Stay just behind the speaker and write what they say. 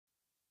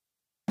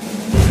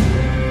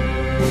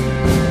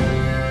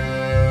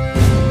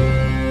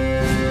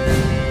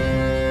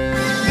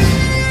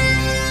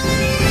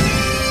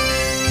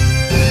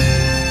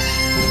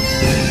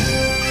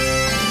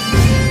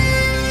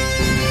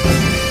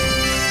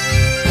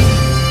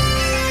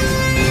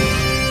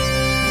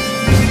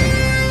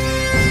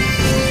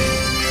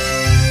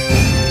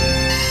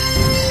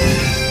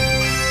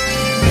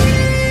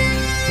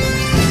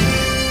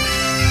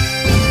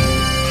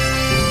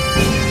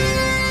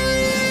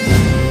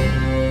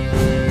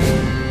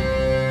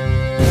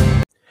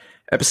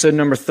Episode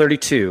number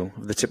 32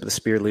 of the Tip of the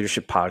Spear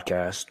Leadership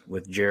Podcast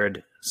with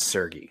Jarrod,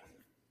 Sergi.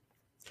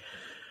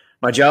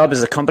 My job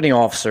as a company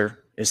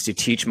officer is to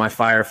teach my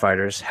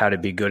firefighters how to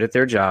be good at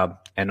their job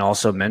and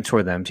also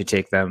mentor them to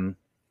take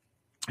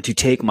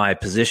my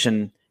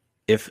position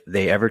if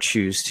they ever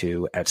choose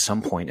to at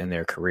some point in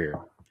their career.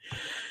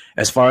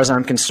 As far as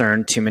I'm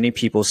concerned, too many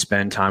people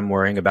spend time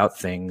worrying about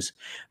things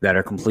that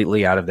are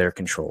completely out of their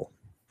control.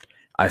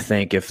 I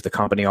think if the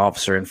company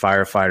officer and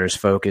firefighters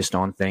focused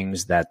on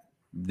things that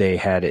they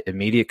had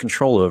immediate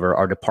control over,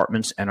 our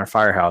departments and our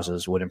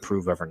firehouses would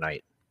improve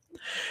overnight.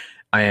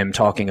 I am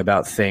talking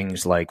about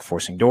things like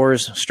forcing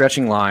doors,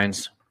 stretching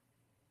lines,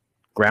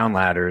 ground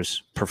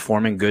ladders,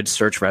 performing good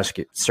search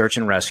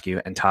and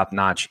rescue, and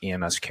top-notch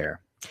EMS care,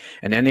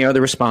 and any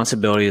other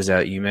responsibilities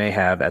that you may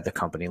have at the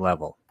company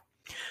level.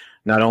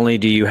 Not only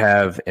do you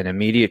have an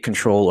immediate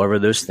control over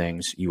those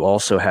things, you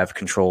also have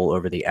control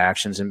over the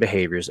actions and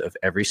behaviors of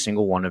every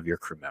single one of your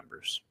crew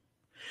members.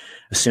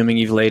 Assuming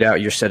you've laid out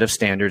your set of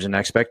standards and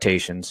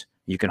expectations,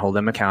 you can hold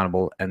them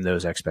accountable to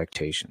those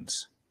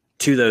expectations,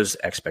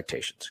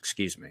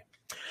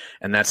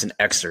 And that's an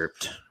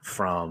excerpt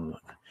from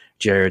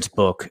Jarrod's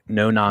book,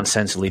 No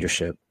Nonsense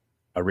Leadership,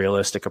 A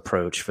Realistic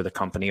Approach for the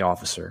Company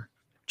Officer.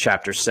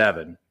 Chapter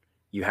 7,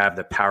 You Have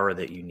the Power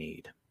That You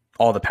Need,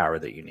 all the power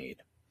that you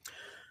need.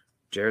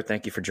 Jarrod,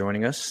 thank you for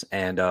joining us.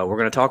 And we're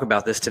going to talk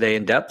about this today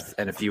in depth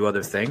and a few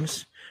other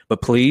things.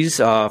 But please,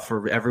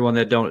 for everyone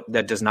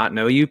that does not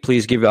know you,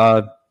 please give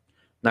a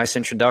nice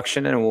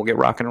introduction and we'll get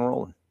rocking and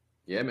rolling.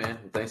 Yeah, man.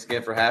 Well, thanks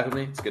again for having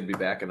me. It's good to be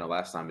back. I know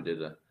last time we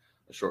did a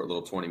short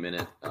little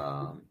 20-minute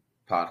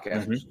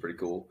podcast, which is pretty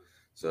cool.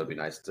 So it'd be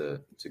nice to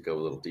go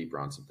a little deeper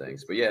on some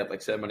things. But yeah,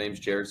 like I said, my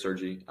name's Jarrod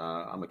Sergi.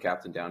 I'm a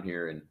captain down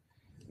here in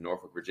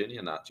Norfolk,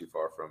 Virginia, not too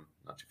far from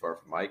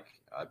Mike.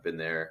 I've been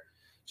there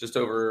just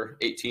over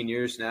 18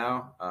 years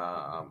now.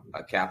 I'm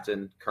a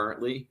captain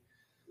currently.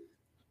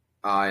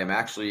 I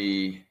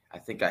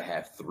think I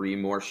have 3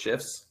 more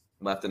shifts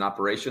left in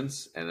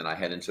operations, and then I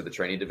head into the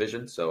training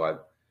division. So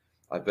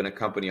I've been a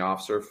company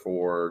officer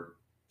for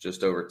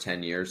just over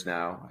 10 years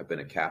now. I've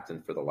been a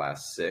captain for the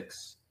last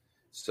 6.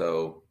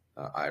 So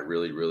I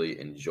really, really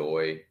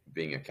enjoy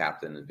being a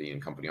captain and being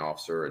a company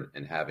officer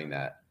and having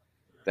that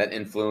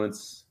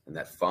influence and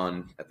that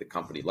fun at the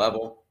company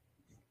level.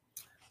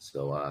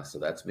 So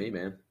that's me,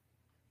 man.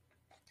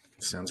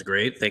 Sounds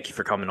great. Thank you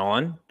for coming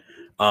on.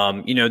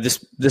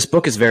 This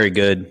book is very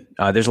good.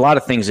 There's a lot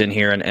of things in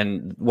here,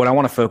 and what I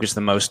want to focus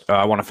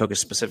I want to focus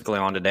specifically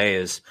on today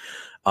is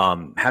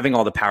having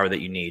all the power that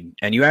you need.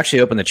 And you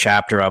actually open the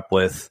chapter up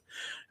with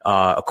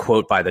a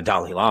quote by the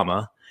Dalai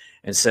Lama,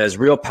 and says,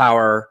 "Real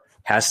power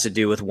has to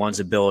do with one's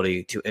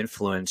ability to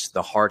influence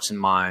the hearts and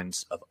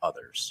minds of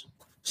others."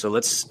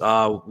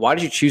 So why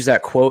did you choose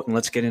that quote? And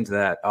let's get into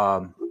that.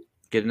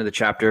 Get into the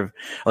chapter.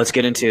 Let's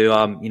get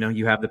into,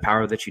 you have the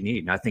power that you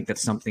need. And I think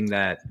that's something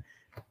that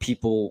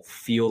people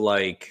feel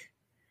like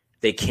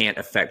they can't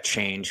affect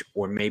change,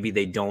 or maybe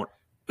they don't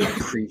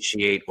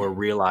appreciate or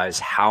realize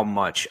how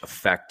much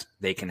effect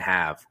they can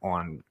have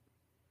on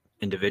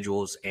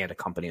individuals and a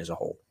company as a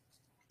whole.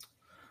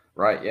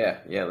 Right. Yeah.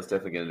 Let's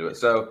definitely get into it.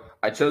 So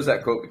I chose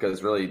that quote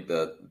because really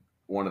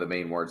one of the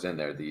main words in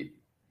there,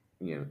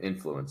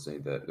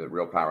 influencing the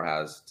real power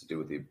has to do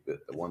with the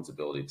one's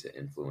ability to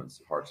influence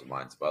the hearts and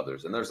minds of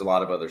others. And there's a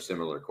lot of other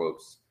similar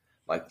quotes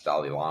like the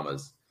Dalai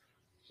Lama's,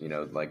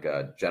 like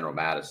General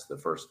Mattis, the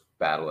first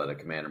battle that a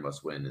commander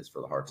must win is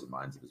for the hearts and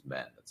minds of his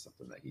men. That's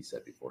something that he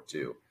said before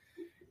too.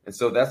 And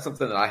so that's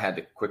something that I had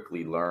to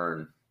quickly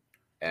learn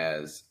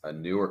as a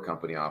newer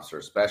company officer,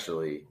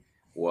 especially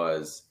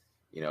was,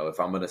 if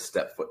I'm going to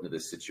step foot into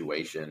this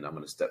situation, I'm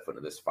going to step foot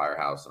into this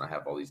firehouse, and I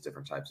have all these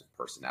different types of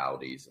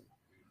personalities and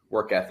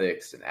work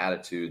ethics and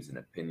attitudes and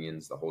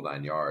opinions, the whole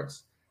 9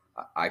 yards.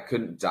 I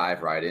couldn't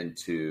dive right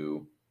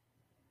into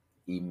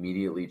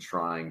immediately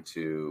trying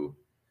to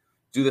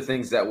do the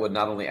things that would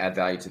not only add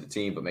value to the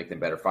team, but make them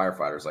better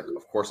firefighters. Like,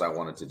 of course I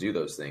wanted to do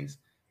those things,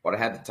 but I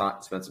had to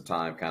spend some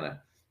time kind of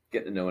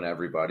getting to know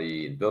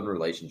everybody and building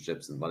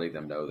relationships and letting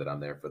them know that I'm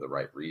there for the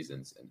right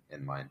reasons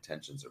and my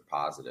intentions are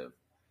positive.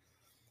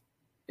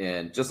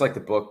 And just like the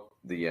book,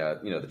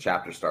 the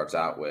chapter starts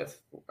out with,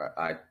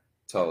 I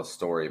tell a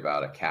story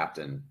about a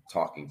captain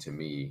talking to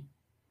me,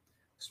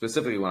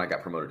 specifically when I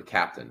got promoted to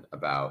captain,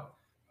 about,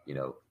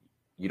 you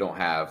don't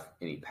have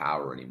any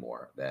power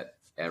anymore, that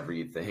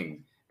every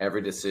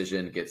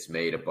decision gets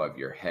made above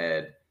your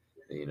head.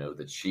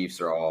 The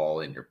chiefs are all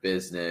in your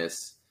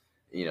business,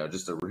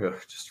 just a real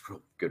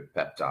good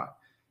pep talk.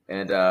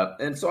 And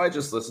so I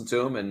just listened to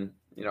him, and,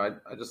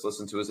 I just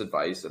listened to his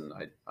advice, and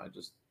I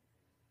just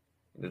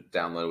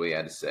downloaded what he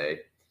had to say.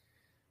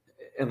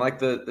 And like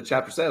the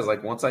chapter says,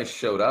 like once I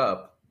showed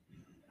up,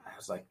 I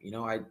was like,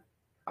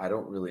 I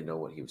don't really know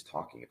what he was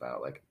talking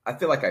about. Like, I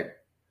feel like I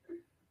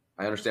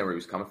understand where he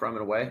was coming from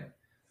in a way,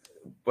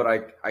 but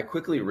I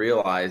quickly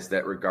realized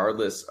that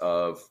regardless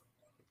of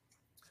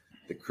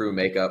the crew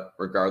makeup,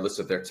 regardless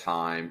of their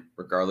time,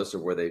 regardless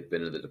of where they've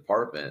been in the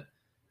department,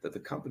 that the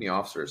company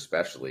officer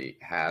especially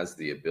has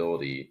the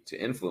ability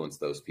to influence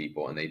those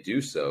people. And they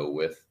do so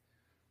with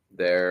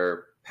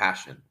their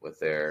passion, with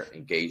their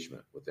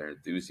engagement, with their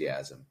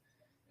enthusiasm.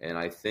 And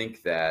I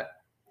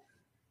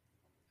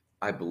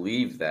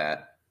believe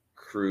that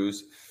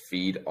crews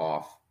feed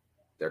off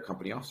their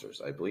company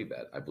officers. I believe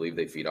that. I believe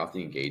they feed off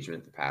the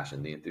engagement, the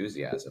passion, the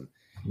enthusiasm.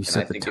 You And I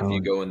set the think if you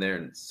tone. go in there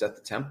and set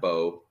the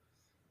tempo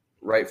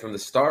right from the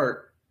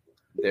start,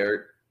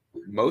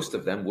 most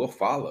of them will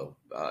follow.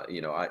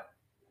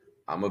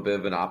 I'm a bit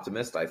of an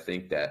optimist. I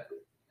think that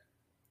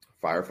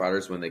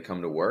firefighters, when they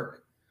come to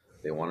work,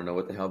 they want to know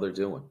what the hell they're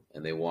doing,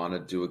 and they want to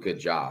do a good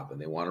job, and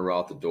they want to roll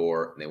out the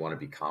door, and they want to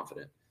be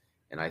confident.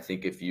 And I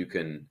think if you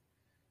can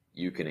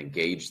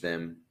engage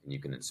them, and you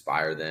can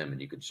inspire them,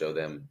 and you can show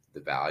them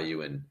the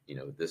value in,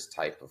 this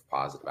type of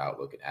positive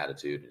outlook and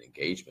attitude and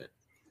engagement,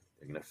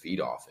 they're going to feed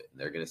off it, and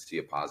they're going to see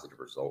a positive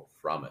result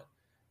from it.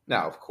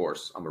 Now, of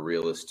course, I'm a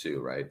realist too,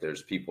 right?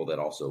 There's people that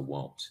also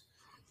won't.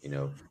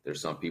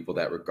 There's some people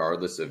that,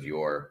 regardless of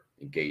your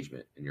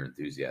engagement and your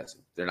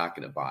enthusiasm, they're not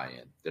going to buy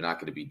in. They're not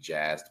going to be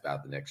jazzed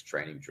about the next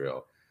training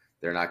drill.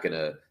 They're not going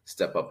to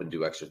step up and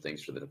do extra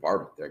things for the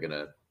department. They're going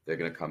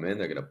to come in,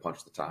 they're going to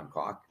punch the time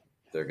clock.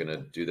 They're going to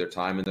do their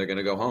time, and they're going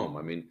to go home.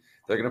 I mean,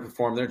 they're going to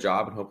perform their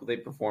job, and hopefully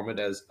they perform it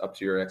as up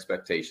to your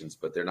expectations,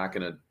 but they're not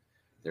going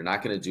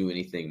to do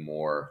anything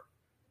more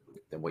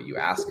than what you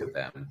ask of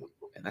them.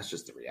 And that's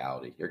just the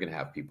reality. You're going to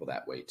have people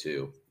that way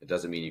too. It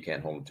doesn't mean you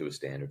can't hold them to a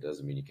standard. It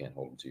doesn't mean you can't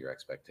hold them to your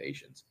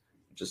expectations.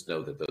 Just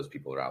know that those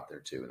people are out there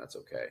too, and that's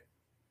okay.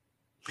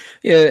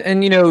 Yeah,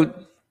 and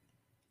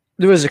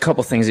there was a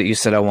couple things that you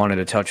said I wanted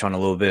to touch on a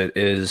little bit.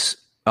 Is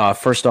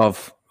first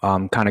off,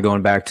 kind of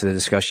going back to the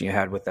discussion you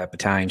had with that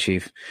battalion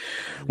chief.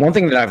 One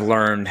thing that I've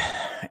learned,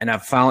 and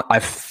I've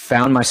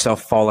found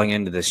myself falling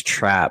into this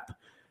trap.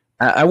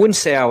 I wouldn't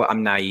say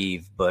I'm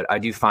naive, but I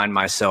do find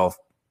myself,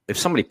 if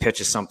somebody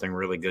pitches something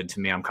really good to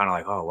me, I'm kind of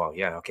like, oh, well,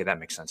 yeah, okay, that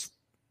makes sense.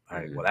 All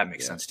right, well, that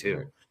makes sense too.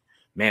 Right.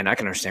 Man, I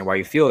can understand why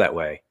you feel that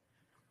way.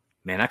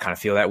 Man, I kind of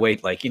feel that way.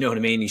 Like, you know what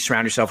I mean? You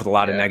surround yourself with a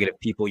lot of negative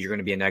people, you're going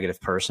to be a negative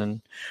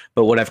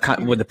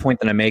with the point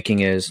that I'm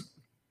making is,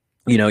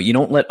 you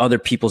don't let other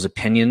people's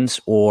opinions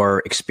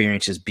or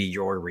experiences be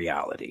your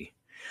reality.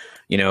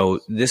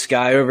 This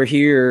guy over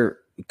here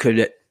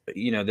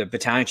the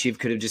battalion chief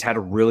could have just had a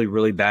really,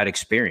 really bad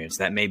experience.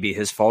 That may be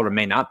his fault or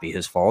may not be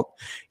his fault.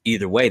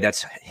 Either way,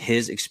 that's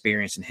his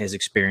experience and his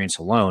experience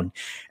alone.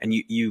 And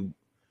you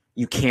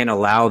can't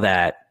allow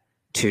that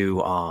to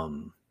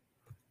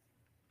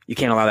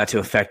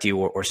affect you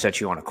or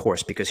set you on a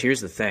course. Because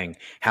here's the thing: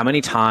 how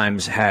many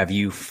times have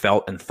you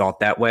felt and thought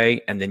that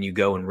way, and then you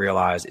go and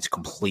realize it's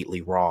completely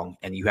wrong,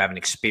 and you have an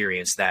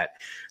experience that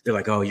they're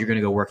like, oh, you're going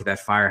to go work at that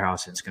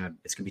firehouse, and it's going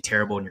to be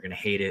terrible, and you're going to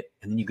hate it,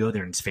 and then you go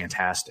there and it's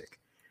fantastic.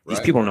 These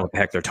people don't know what the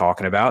heck they're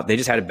talking about. They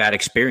just had a bad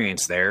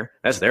experience there.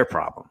 That's their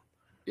problem.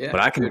 Yeah,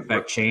 but I can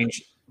affect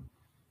change.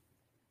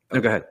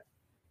 No, go ahead.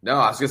 No,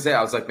 I was going to say,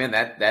 I was like, man,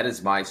 that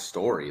is my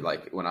story.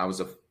 Like when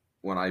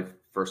I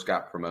first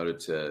got promoted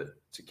to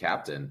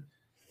captain,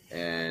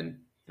 and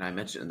I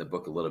mentioned in the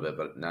book a little bit,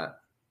 but not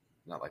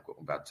like what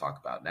I'm about to talk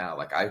about now.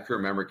 Like I can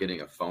remember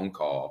getting a phone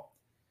call,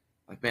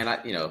 like, man,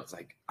 it's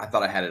like, I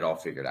thought I had it all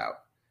figured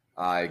out.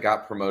 I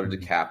got promoted to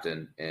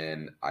captain,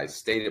 and I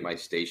stayed at my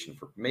station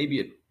for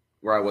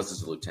where I was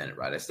as a lieutenant,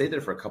 right? I stayed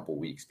there for a couple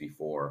weeks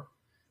before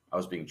I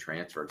was being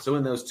transferred. So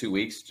in those 2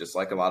 weeks, just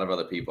like a lot of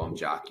other people, I'm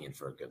jockeying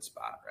for a good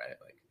spot, right?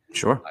 Like,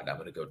 sure, I'm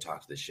going to go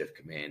talk to the shift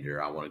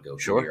commander. I want to go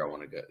here. I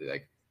want to go,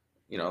 like,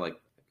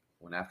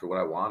 went after what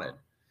I wanted,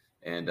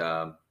 and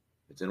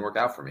it didn't work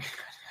out for me.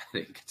 I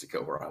didn't get to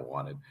go where I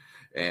wanted.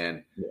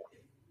 And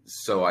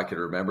so I could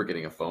remember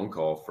getting a phone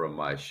call from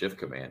my shift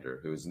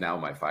commander, who's now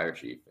my fire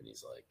chief. And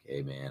he's like,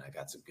 hey man, I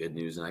got some good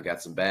news and I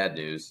got some bad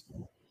news.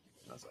 And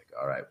I was like,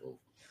 all right, well,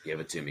 give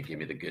it to me. Give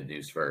me the good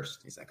news first.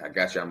 He's like, I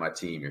got you on my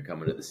team. You're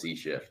coming to the C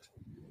shift.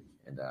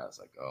 And I was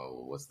like, oh,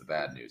 well, what's the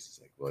bad news? He's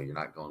like, well, you're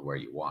not going where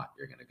you want.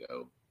 You're going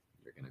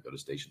to go to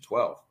Station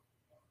 12.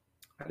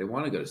 I didn't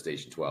want to go to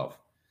Station 12.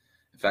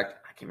 In fact,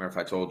 I can't remember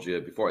if I told you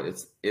before,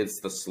 it's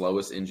the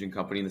slowest engine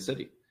company in the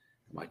city.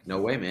 I'm like, no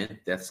way, man.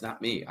 That's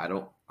not me. I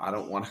don't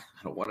want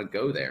to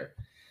go there.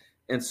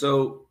 And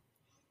so,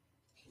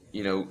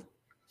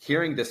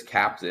 hearing this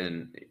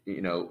captain,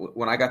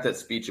 when I got that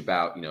speech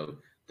about,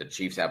 the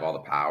Chiefs have all the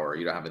power,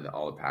 you don't have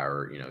all the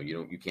power,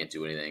 you can't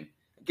do anything.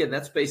 Again,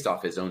 that's based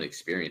off his own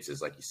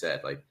experiences. Like you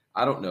said, like,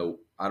 I don't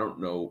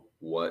know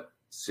what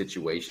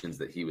situations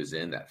that he was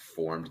in that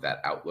formed that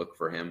outlook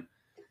for him.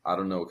 I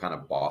don't know what kind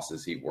of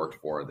bosses he worked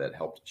for that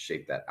helped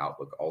shape that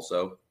outlook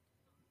also.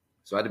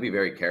 So I had to be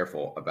very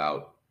careful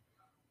about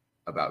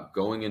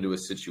going into a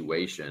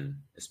situation,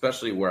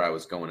 especially where I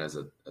was going as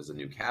a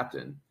new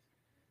captain,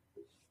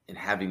 and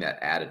having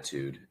that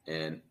attitude.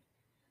 And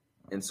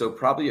so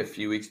probably a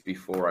few weeks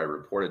before I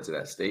reported to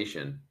that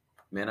station,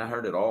 man, I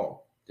heard it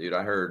all, dude.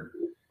 I heard,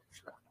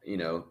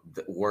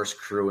 the worst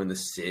crew in the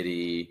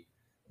city.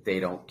 They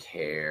don't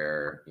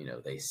care.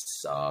 They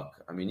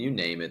suck. I mean, you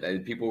name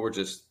it. People were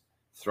just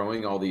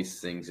throwing all these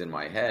things in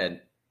my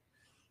head.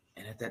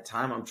 And at that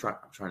time, I'm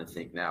trying to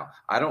think now.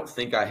 I don't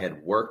think I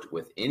had worked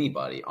with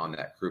anybody on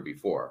that crew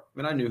before. I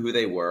mean, I knew who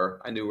they were.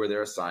 I knew where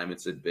their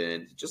assignments had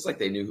been, just like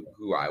they knew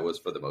who I was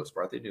for the most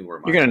part. They knew where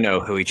You're going to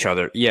know who each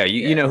other. Yeah,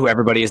 you know who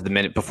everybody is the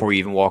minute before you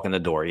even walk in the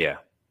door. Yeah.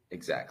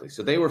 Exactly.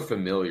 So they were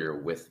familiar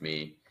with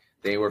me.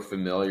 They were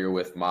familiar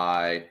with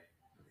my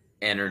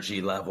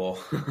energy level.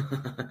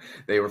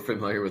 They were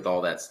familiar with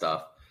all that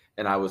stuff,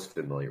 and I was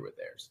familiar with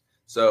theirs.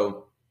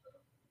 So,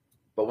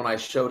 but when I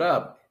showed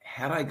up,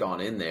 had I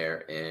gone in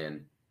there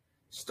and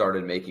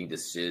started making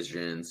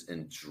decisions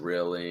and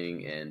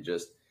drilling and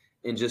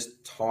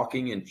just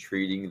talking and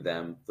treating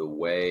them the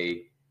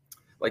way,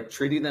 like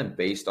treating them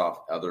based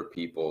off other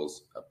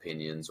people's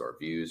opinions or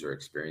views or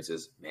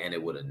experiences, man,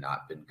 it would have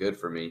not been good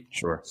for me.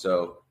 Sure.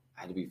 So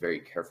I had to be very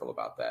careful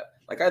about that.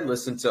 Like I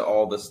listened to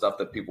all the stuff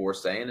that people were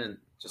saying, and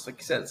just like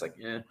you said, it's like,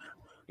 yeah,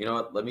 you know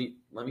what? Let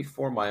me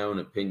form my own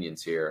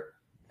opinions here.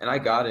 And I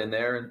got in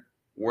there, and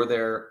were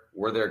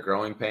there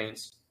growing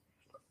pains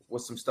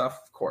with some stuff?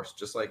 Of course,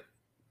 just like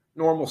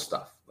normal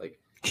stuff, like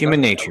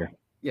human nature.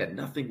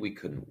 Nothing we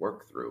couldn't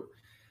work through.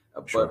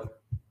 Sure.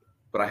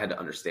 But I had to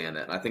understand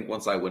that. And I think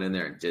once I went in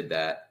there and did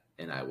that,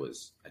 and I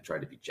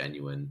tried to be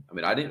genuine. I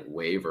mean, I didn't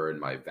waver in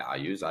my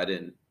values. I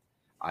didn't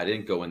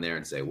go in there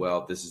and say,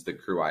 well, this is the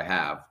crew I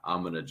have.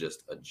 I'm going to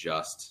just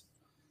adjust.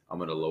 I'm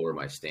going to lower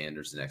my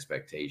standards and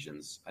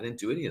expectations. I didn't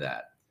do any of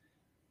that.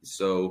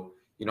 So,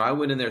 you know, I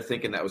went in there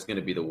thinking that was going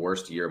to be the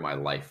worst year of my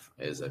life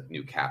as a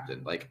new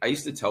captain. Like I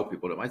used to tell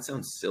people, it might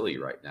sound silly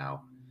right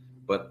now,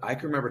 but I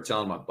can remember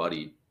telling my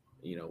buddy,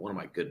 you know, one of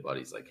my good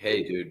buddies, like,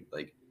 hey, dude,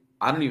 like,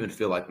 I don't even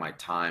feel like my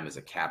time as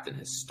a captain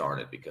has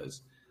started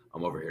because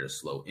I'm over here to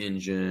slow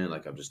engine.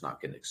 Like I'm just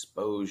not getting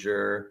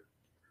exposure.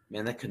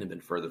 Man, that couldn't have been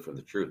further from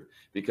the truth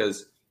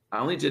because I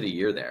only did a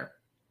year there.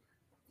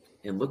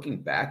 And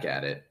looking back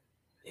at it,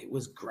 it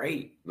was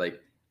great.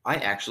 Like I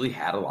actually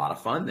had a lot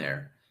of fun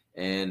there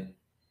and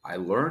I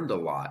learned a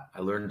lot.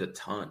 I learned a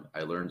ton.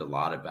 I learned a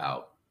lot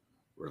about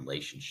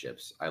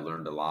relationships. I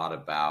learned a lot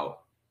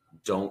about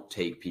don't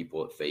take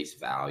people at face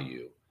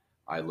value.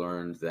 I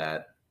learned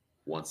that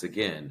once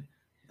again,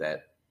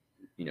 that,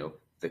 you know,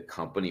 the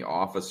company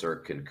officer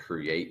can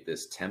create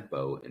this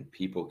tempo and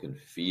people can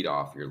feed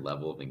off your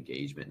level of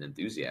engagement and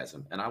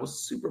enthusiasm. And I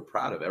was super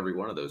proud of every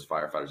one of those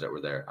firefighters that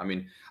were there. I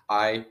mean,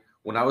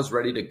 when I was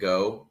ready to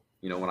go,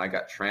 you know, when I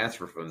got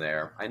transferred from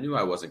there, I knew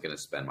I wasn't going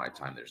to spend my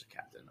time there as a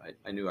captain.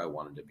 I knew I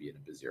wanted to be in a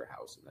busier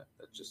house, and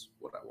that's just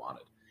what I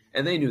wanted.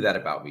 And they knew that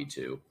about me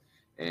too.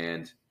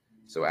 And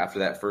so after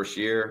that first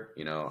year,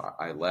 you know,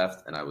 I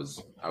left and I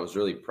was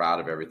really proud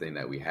of everything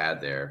that we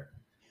had there.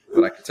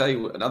 But I can tell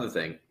you another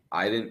thing,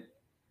 and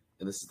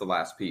this is the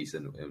last piece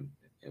and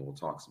we'll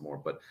talk some more,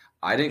 but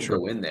I didn't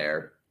go in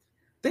there.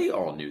 They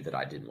all knew that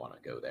I didn't want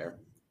to go there.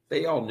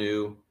 They all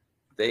knew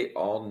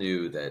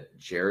that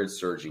Jarrod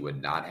Sergi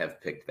would not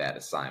have picked that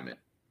assignment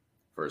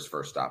for his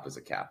first stop as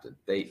a captain.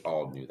 They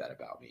all knew that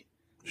about me.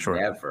 Sure.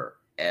 Never,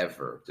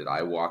 ever did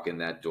I walk in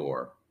that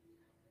door,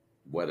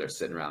 whether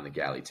sitting around the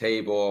galley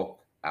table,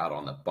 out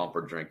on the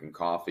bumper drinking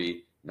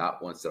coffee,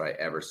 not once did I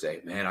ever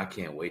say, man, I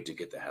can't wait to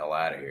get the hell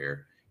out of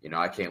here. You know,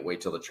 I can't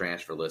wait till the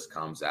transfer list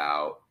comes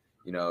out.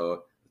 You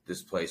know,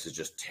 this place is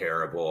just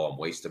terrible. I'm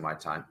wasting my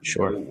time.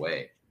 Sure. No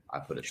way. I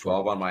put a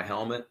 12 on my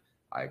helmet.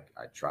 I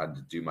tried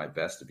to do my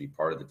best to be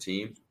part of the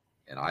team.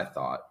 And I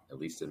thought, at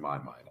least in my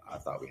mind, I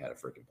thought we had a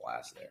freaking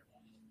blast there.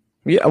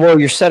 Yeah, well,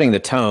 you're setting the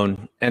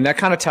tone. And that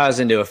kind of ties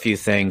into a few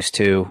things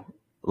too.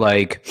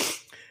 Like,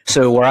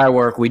 so where I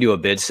work, we do a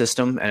bid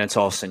system and it's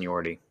all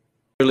seniority.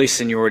 Really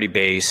seniority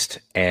based.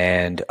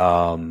 And,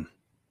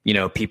 you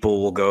know,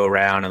 people will go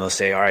around and they'll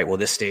say, all right, well,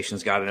 this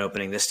station's got an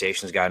opening. This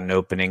station's got an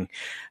opening.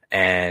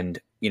 And,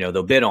 you know,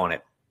 they'll bid on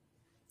it.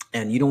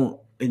 And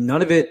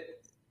none of it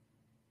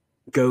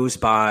goes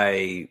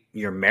by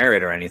your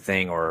merit or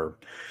anything or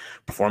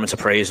performance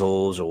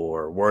appraisals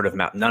or word of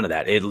mouth. None of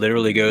that. It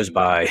literally goes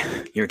by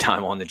your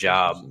time on the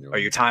job or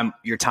your time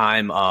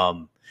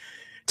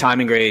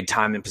and grade,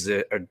 time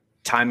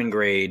and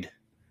grade,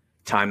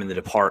 time in the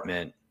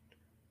department,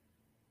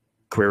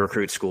 career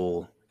recruit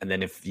school. And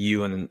then if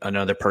you and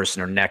another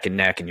person are neck and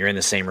neck and you're in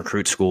the same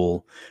recruit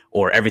school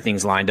or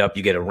everything's lined up,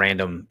 you get a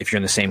random, if you're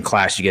in the same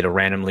class, you get a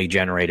randomly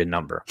generated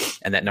number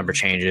and that number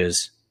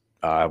changes.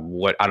 I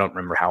don't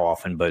remember how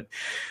often, but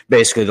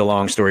basically the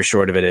long story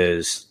short of it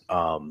is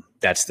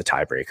that's the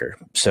tiebreaker.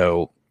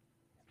 So,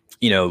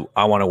 you know,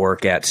 I want to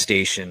work at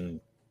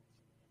station,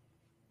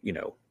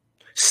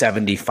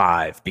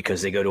 75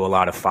 because they go to a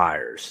lot of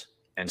fires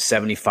and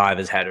 75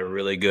 has had a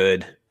really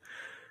good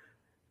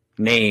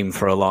name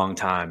for a long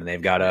time and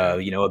they've got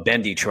a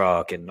bendy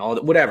truck and all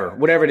that,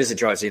 whatever it is that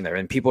drives in there.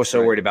 And people are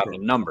so worried about the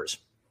numbers.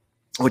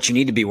 What you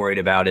need to be worried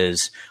about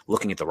is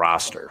looking at the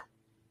roster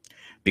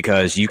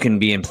because you can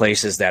be in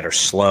places that are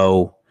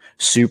slow,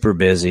 super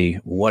busy,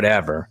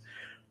 whatever.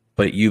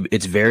 But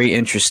it's very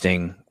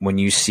interesting when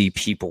you see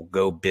people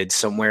go bid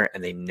somewhere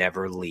and they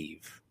never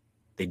leave.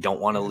 They don't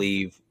want to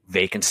leave.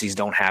 Vacancies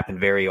don't happen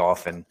very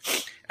often.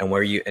 And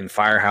in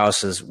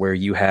firehouses where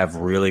you have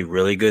really,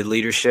 really good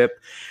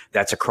leadership,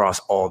 that's across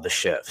all the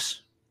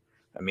shifts.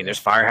 I mean,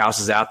 there's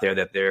firehouses out there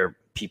that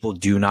people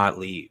do not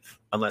leave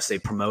unless they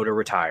promote or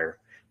retire.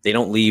 They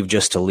don't leave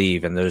just to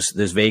leave. And those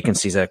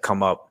vacancies that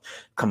come up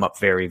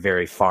very,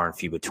 very far and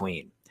few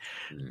between.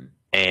 Mm-hmm.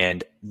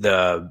 And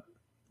the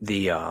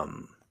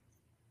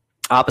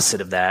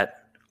opposite of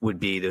that would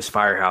be those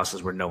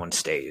firehouses where no one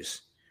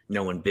stays,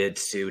 no one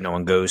bids to, no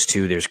one goes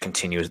to.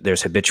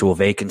 There's habitual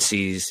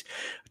vacancies,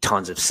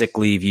 tons of sick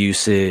leave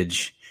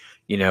usage,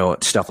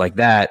 stuff like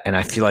that. And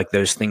I feel like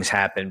those things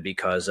happen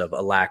because of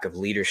a lack of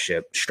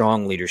leadership,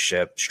 strong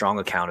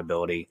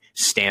accountability,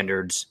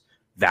 standards,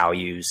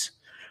 values,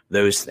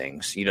 those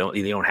things. You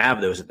don't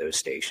have those at those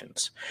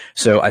stations.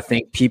 So I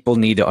think people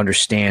need to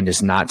understand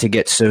is not to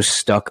get so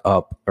caught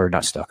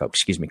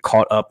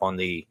up on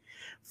the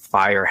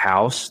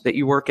firehouse that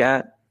you work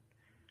at.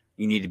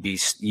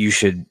 You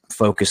should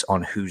focus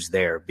on who's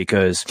there,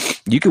 because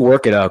you could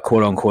work at a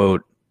quote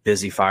unquote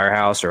busy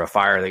firehouse or a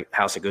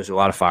firehouse that goes to a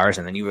lot of fires,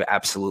 and then you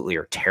absolutely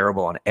are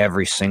terrible on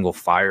every single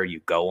fire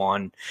you go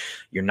on.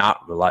 You're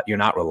not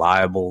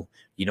reliable.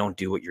 You don't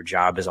do what your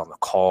job is on the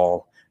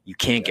call. You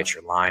can't get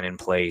your line in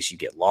place. You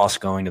get lost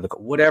going to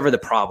whatever the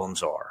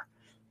problems are.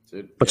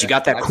 Dude, but you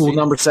got that cool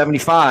number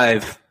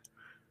 75.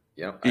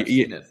 Yep, I've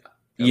seen it.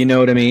 Yep. You know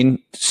what I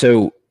mean?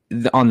 So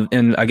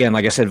and again,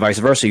 like I said, vice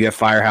versa, you have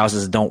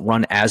firehouses that don't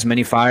run as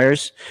many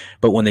fires,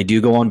 but when they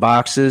do go on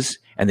boxes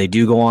and they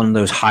do go on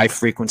those high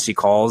frequency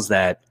calls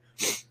that,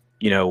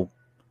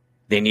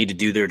 they need to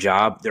do their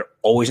job, they're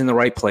always in the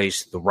right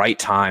place, the right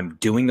time,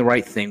 doing the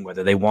right thing,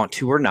 whether they want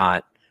to or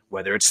not,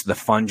 whether it's the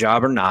fun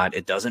job or not,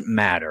 it doesn't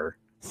matter.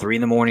 3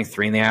 a.m,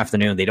 3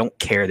 p.m, they don't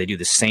care. They do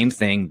the same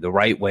thing the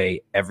right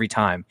way every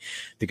time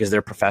because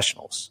they're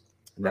professionals.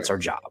 And that's our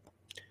job.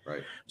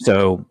 Right.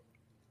 So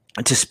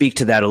to speak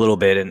to that a little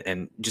bit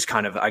and just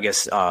kind of, I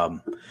guess,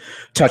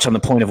 touch on the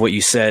point of what you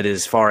said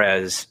as far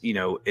as,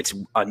 it's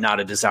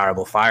not a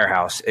desirable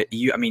firehouse.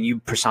 You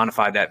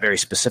personified that very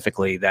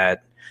specifically,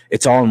 that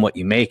it's all in what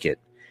you make it.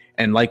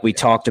 And like we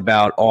talked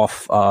about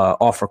off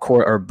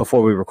record, or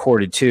before we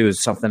recorded too,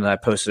 is something that I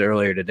posted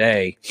earlier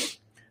today.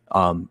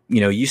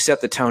 You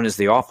set the tone as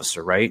the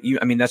officer, right?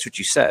 That's what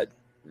you said,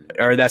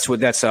 or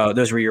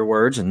those were your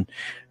words. And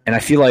I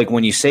feel like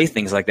when you say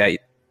things like that,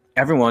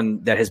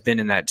 everyone that has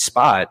been in that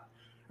spot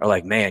are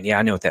like, man, yeah,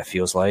 I know what that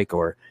feels like.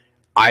 Or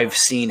I've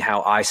seen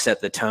how I set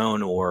the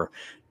tone, or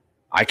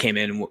I came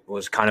in,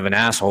 was kind of an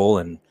asshole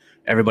and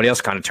everybody else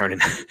kind of turned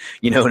in,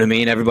 you know what I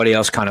mean? Everybody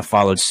else kind of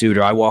followed suit,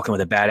 or I walk in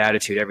with a bad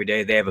attitude every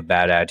day. They have a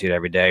bad attitude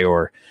every day,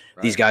 or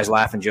these guys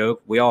laugh and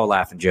joke. We all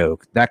laugh and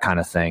joke, that kind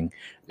of thing.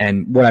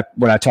 And what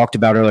I talked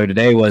about earlier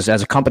today was,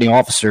 as a company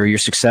officer, your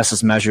success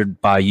is measured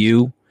by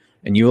you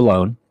and you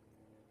alone.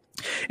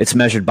 It's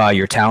measured by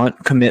your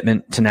talent,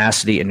 commitment,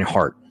 tenacity, and your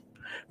heart.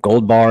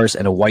 Gold bars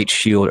and a white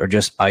shield are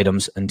just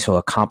items until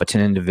a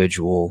competent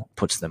individual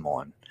puts them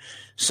on.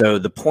 So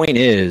the point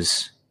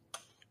is,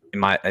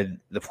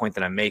 the point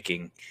that I'm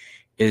making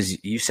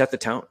is, you set the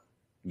tone.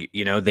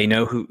 They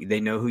know who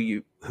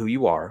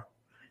you are.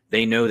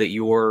 They know that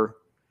you're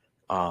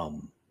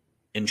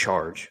in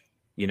charge.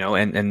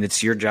 And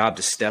it's your job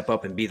to step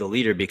up and be the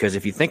leader, because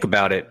if you think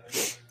about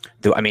it,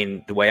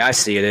 the way I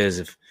see it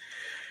is,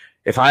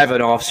 if I have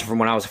an officer from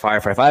when I was a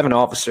firefighter, if I have an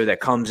officer that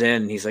comes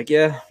in and he's like,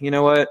 yeah, you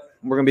know what,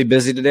 we're going to be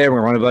busy today,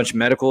 we're going to run a bunch of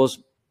medicals,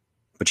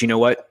 but you know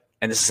what,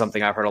 and this is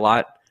something I've heard a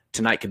lot,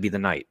 tonight could be the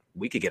night.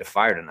 We could get a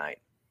fire tonight.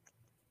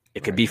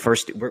 It could be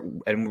first,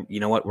 and you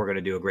know what, we're going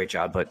to do a great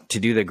job, but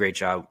to do the great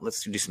job,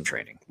 let's do some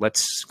training.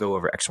 Let's go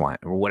over X, Y,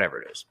 or whatever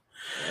it is.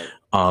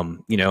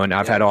 And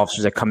I've had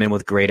officers that come in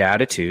with great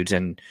attitudes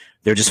and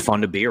they're just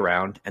fun to be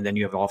around. And then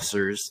you have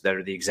officers that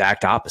are the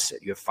exact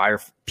opposite. You have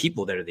fire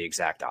people that are the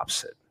exact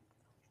opposite.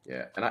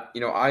 Yeah.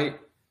 And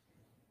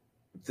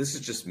this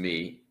is just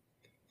me.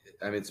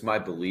 It's my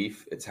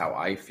belief. It's how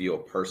I feel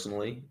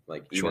personally.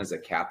 Like, even as a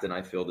captain,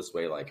 I feel this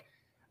way. Like,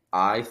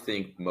 I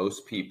think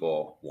most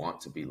people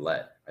want to be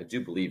led. I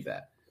do believe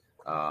that.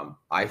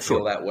 I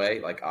feel that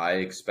way. Like, I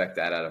expect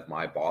that out of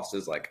my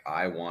bosses. Like,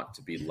 I want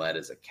to be led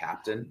as a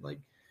captain,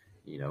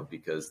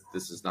 because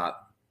this is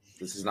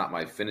not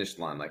my finish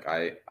line. Like,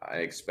 I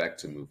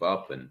expect to move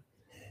up, and,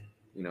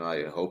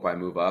 I hope I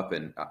move up,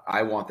 and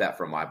I want that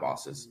from my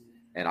bosses.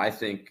 And I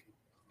think,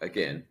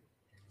 again,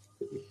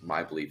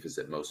 my belief is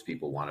that most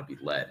people want to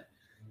be led.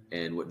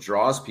 And what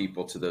draws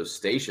people to those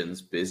stations,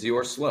 busy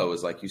or slow,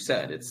 is, like you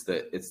said, it's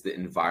the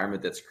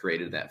environment that's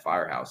created in that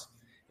firehouse.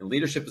 And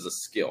leadership is a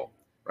skill,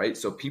 right?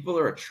 So people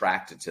are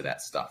attracted to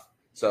that stuff.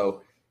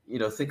 So,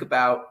 think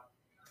about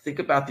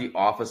the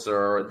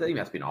officer. It doesn't even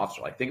have to be an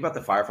officer. Like, think about the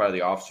firefighter,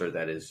 the officer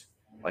that is,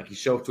 like, you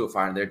show up to a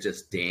fire and they're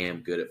just damn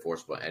good at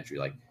forcible entry.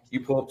 Like,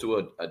 you pull up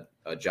to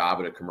a job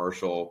at a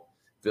commercial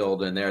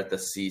building, they're at the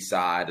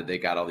seaside, and they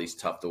got all these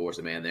tough doors,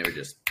 and man,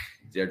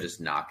 they're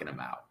just knocking them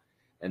out.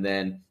 And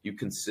then you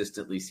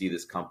consistently see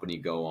this company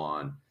go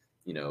on,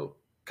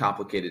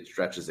 complicated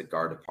stretches at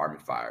guard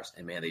department fires,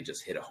 and man, they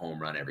just hit a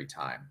home run every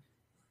time.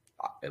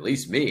 At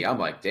least me, I'm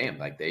like, damn,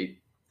 like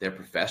they're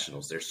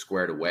professionals. They're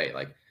squared away.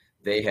 Like,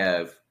 they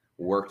have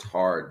worked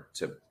hard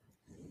to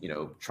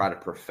try to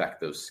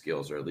perfect those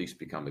skills or at least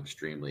become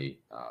extremely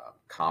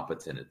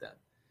competent at them.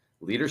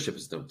 Leadership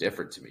is no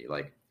different to me.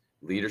 Like,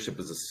 leadership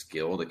is a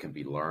skill that can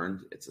be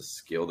learned. It's a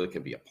skill that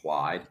can be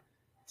applied.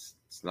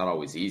 It's not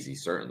always easy,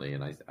 certainly,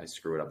 and I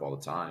screw it up all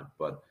the time.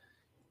 But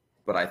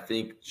I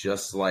think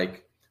just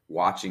like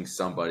watching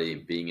somebody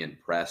being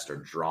impressed or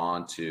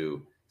drawn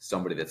to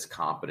somebody that's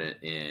competent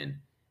in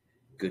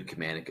good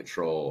command and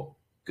control,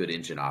 good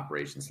engine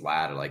operations,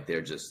 ladder, like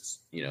they're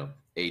just,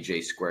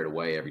 AJ squared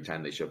away every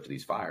time they show up to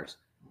these fires.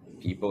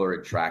 People are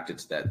attracted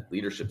to that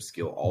leadership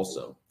skill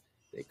also.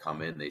 They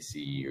come in, they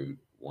see you,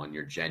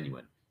 you're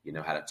genuine. You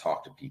know how to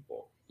talk to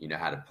people. You know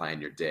how to plan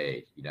your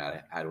day. You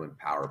know how to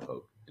empower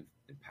folks.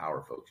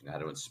 You know how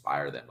to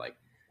inspire them. Like,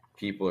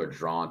 people are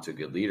drawn to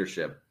good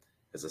leadership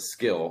as a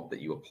skill that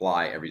you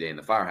apply every day in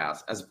the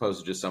firehouse, as opposed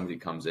to just somebody who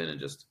comes in and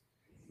just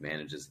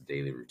manages the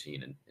daily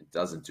routine and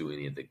doesn't do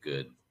any of the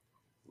good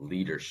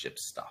leadership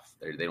stuff.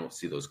 They don't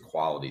see those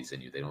qualities in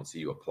you. They don't see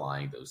you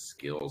applying those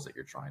skills that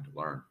you're trying to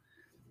learn.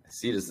 I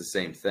see it as the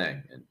same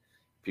thing. And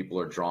people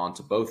are drawn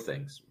to both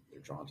things.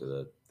 They're drawn to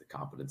the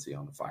competency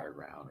on the fire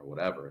ground or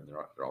whatever. And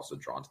they're also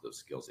drawn to those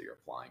skills that you're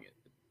applying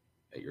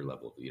at your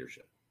level of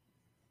leadership.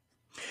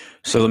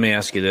 So let me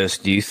ask you this.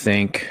 Do you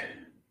think,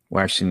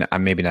 well, actually,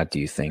 maybe not do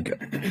you think,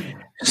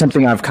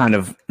 something I've kind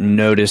of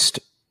noticed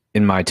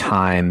in my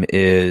time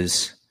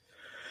is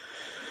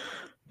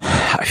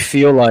I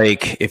feel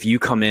like if you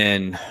come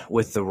in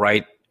with the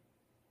right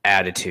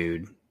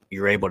attitude,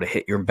 you're able to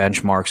hit your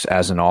benchmarks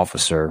as an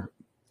officer,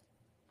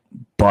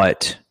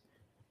 but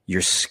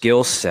your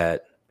skill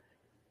set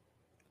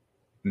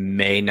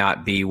may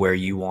not be where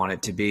you want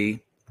it to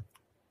be.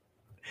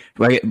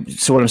 Right.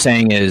 So what I'm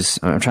saying is,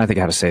 I'm trying to think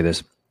how to say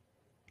this.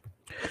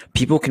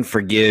 People can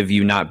forgive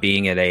you not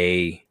being at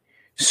a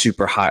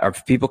super high, or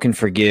people can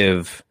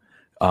forgive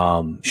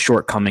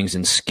shortcomings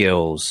in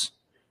skills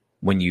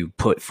when you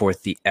put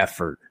forth the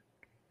effort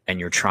and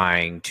you're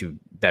trying to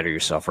better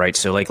yourself. Right.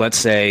 So like, let's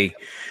say,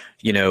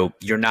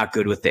 you're not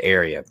good with the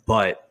area,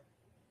 but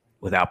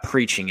without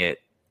preaching it,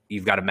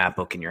 you've got a map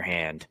book in your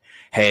hand.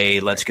 Hey,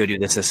 let's go do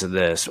this, this, and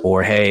this.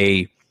 Or,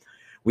 hey,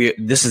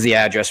 this is the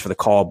address for the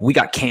call. We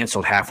got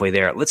canceled halfway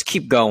there. Let's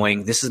keep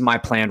going. This is my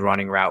planned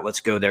running route. Let's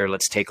go there.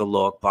 Let's take a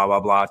look, blah, blah,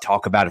 blah.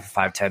 Talk about it for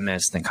 5-10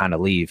 minutes, then kind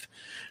of leave.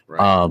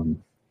 Right.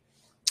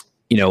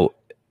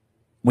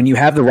 When you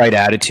have the right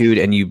attitude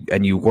and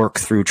you work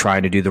through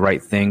trying to do the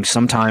right thing,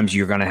 sometimes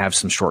you're going to have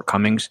some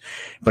shortcomings.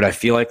 But I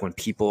feel like when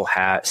people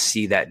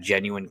see that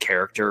genuine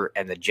character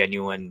and the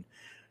genuine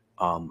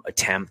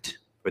attempt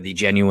or the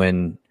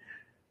genuine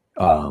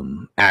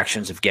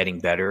actions of getting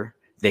better,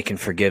 they can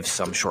forgive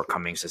some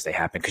shortcomings as they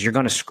happen, because you're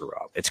going to screw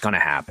up. It's going to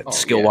happen,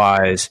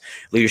 skill-wise,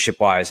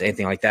 leadership-wise,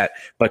 anything like that.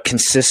 But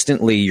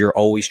consistently, you're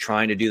always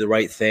trying to do the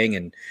right thing.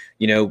 And,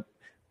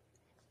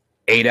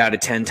 8 out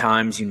of 10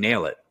 times you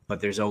nail it. But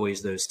there's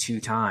always those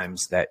 2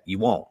 times that you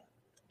won't.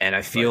 And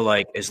I feel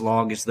like as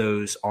long as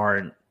those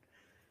aren't,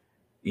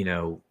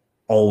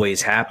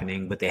 always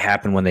happening, but they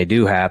happen when they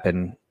do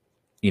happen,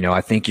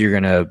 I think you're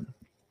going to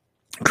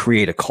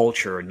create a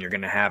culture and you're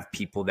going to have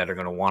people that are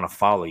going to want to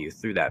follow you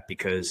through that.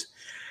 Because,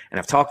 and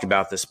I've talked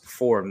about this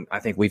before, and I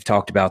think we've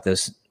talked about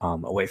this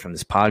away from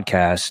this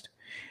podcast,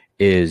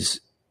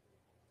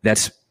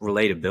 that's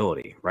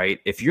relatability, right?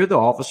 If you're the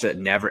officer that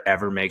never,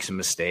 ever makes a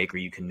mistake, or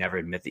you can never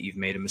admit that you've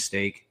made a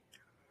mistake,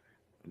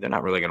 they're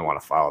not really going to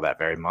want to follow that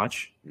very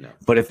much. No.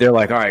 But if they're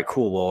like, all right,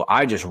 cool, well,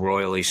 I just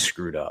royally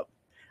screwed up.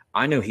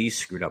 I know he's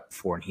screwed up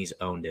before and he's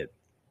owned it.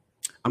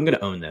 I'm going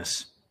to own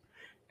this.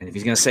 And if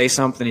he's going to say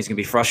something, he's going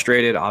to be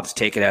frustrated. I'll just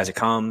take it as it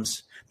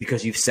comes,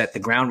 because you've set the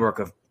groundwork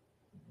of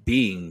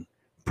being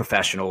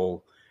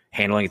professional,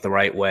 handling it the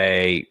right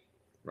way,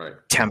 right,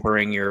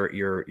 tempering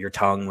your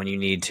tongue when you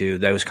need to,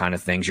 those kind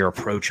of things. You're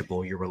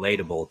approachable, you're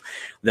relatable.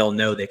 They'll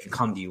know they can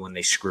come to you when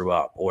they screw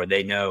up, or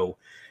they know,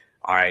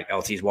 all right,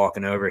 LT's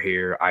walking over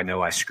here. I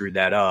know I screwed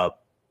that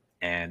up.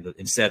 And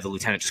instead of the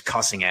lieutenant just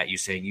cussing at you,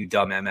 saying, you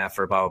dumb MF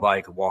or blah, blah, blah,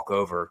 you could walk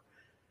over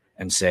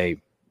and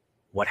say,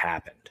 what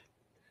happened?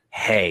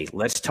 Hey,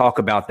 let's talk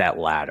about that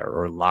ladder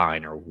or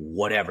line or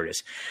whatever it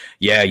is.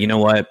 Yeah, you know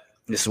what?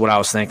 This is what I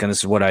was thinking. This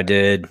is what I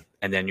did.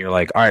 And then you're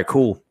like, all right,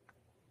 cool.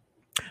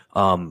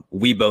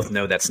 We both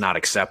know that's not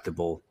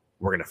acceptable.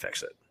 We're going to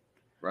fix it.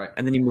 Right.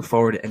 And then you move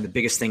forward. And the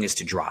biggest thing is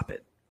to drop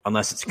it.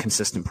 Unless it's a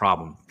consistent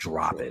problem,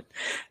 drop it.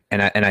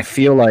 And I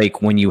feel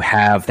like when you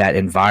have that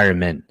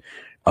environment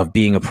of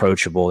being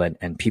approachable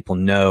and people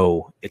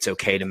know it's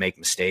okay to make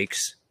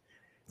mistakes,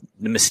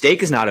 the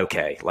mistake is not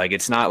okay. Like,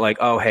 it's not like,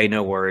 oh, hey,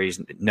 no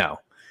worries. No.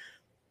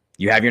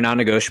 You have your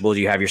non-negotiables,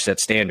 you have your set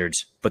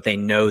standards, but they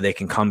know they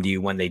can come to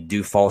you when they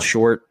do fall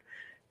short.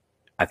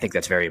 I think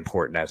that's very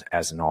important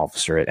as an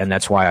officer. And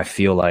that's why I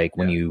feel like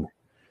when you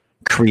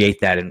create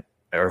that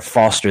or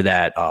foster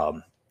that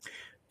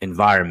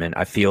environment,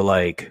 I feel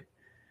like,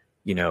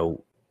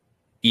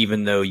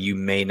 even though you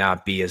may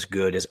not be as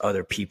good as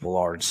other people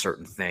are in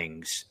certain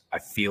things, I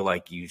feel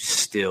like you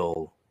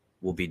still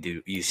will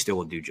do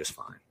just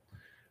fine.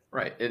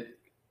 Right.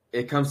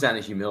 It comes down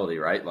to humility,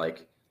 right?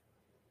 Like,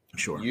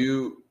 sure.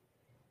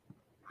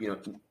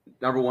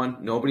 number one,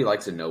 nobody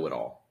likes a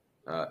know-it-all.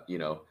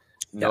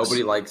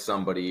 Nobody likes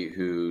somebody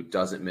who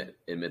doesn't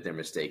admit their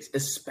mistakes,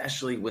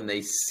 especially when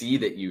they see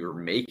that you're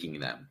making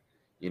them,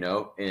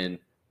 and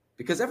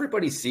because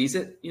everybody sees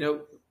it,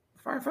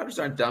 firefighters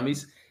aren't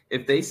dummies.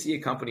 If they see a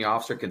company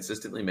officer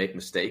consistently make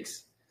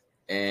mistakes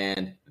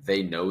and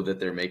they know that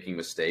they're making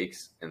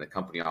mistakes and the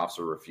company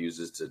officer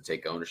refuses to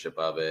take ownership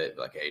of it,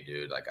 like, hey,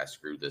 dude, like I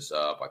screwed this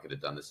up, I could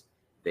have done this.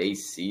 They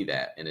see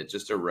that, and it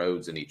just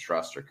erodes any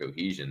trust or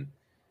cohesion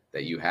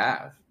that you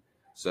have.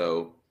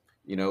 So,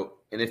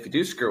 and if you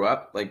do screw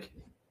up, like,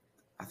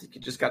 I think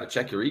you just got to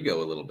check your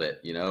ego a little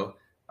bit,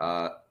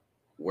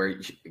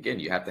 where, again,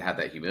 you have to have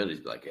that humility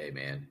to be like, hey,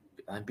 man,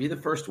 be the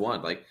first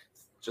one. Like,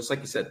 just like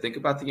you said, think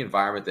about the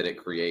environment that it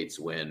creates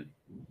when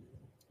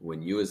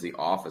you as the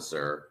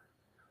officer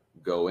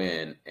go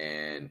in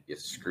and you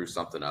screw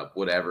something up,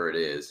 whatever it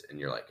is, and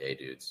you're like, hey,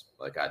 dudes,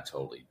 like I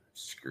totally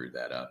screwed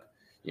that up,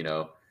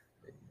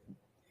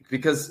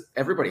 because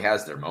everybody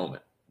has their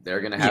moment. They're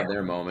going to have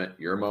their moment.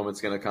 Your moment's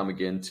going to come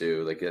again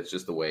too. Like, that's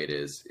just the way it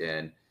is.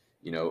 And,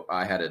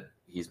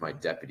 he's my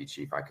deputy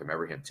chief. I can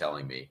remember him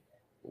telling me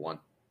one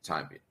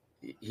time,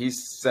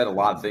 he's said a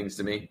lot of things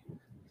to me.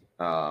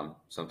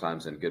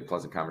 Sometimes in good,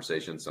 pleasant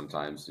conversations,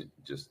 sometimes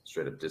just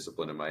straight up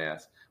discipline in my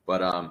ass.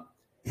 But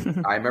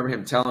I remember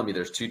him telling me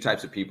there's two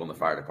types of people in the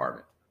fire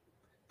department: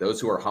 those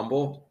who are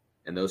humble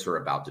and those who are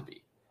about to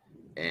be.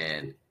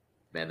 And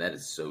man, that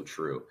is so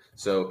true.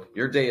 So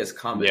your day is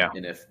coming,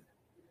 and if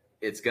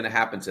it's going to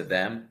happen to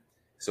them,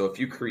 so if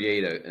you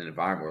create an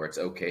environment where it's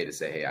okay to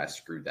say, hey, I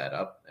screwed that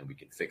up, and we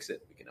can fix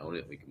it, we can own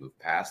it, we can move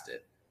past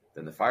it,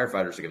 then the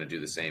firefighters are going to do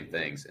the same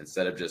things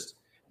instead of just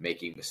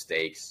making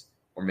mistakes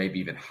or maybe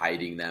even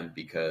hiding them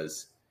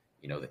because,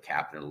 the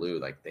captain or Lou,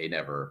 like they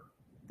never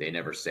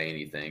say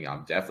anything.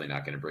 I'm definitely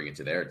not going to bring it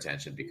to their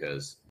attention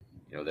because,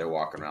 they're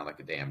walking around like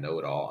a damn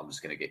know-it-all. I'm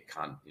just going to get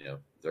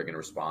they're going to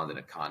respond in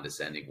a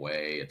condescending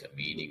way, a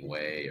demeaning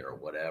way, or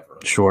whatever.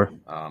 Sure.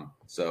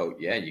 So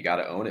yeah, you got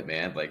to own it,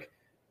 man. Like,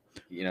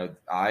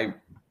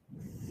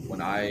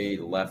 when I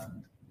left,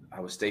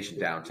 I was stationed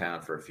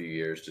downtown for a few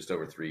years, just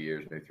over 3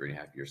 years, maybe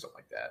 3.5 years, something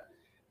like that.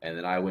 And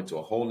then I went to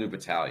a whole new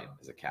battalion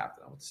as a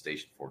captain. I went to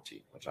Station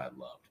 14, which I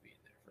loved being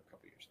there for a couple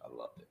of years. I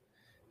loved it.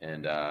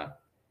 And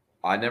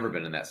I'd never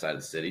been in that side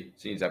of the city.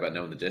 Seems about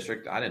knowing the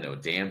district. I didn't know a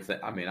damn thing.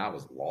 I mean, I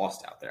was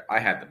lost out there. I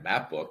had the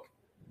map book,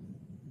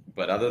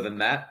 but other than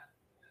that,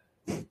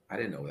 I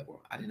didn't know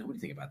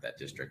anything about that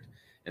district.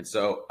 And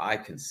so I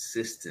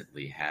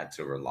consistently had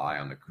to rely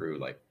on the crew,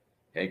 like,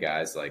 hey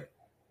guys, like,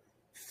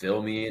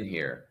 fill me in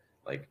here.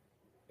 Like,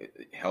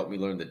 help me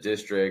learn the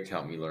district,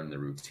 help me learn the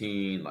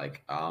routine.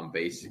 Like, I'm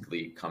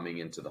basically coming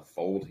into the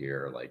fold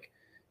here. Like,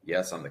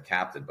 yes, I'm the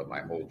captain, but my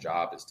whole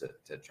job is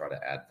to try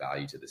to add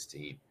value to this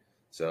team.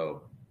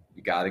 So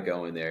you got to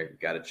go in there. You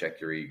got to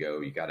check your ego.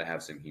 You got to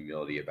have some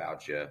humility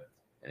about you.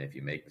 And if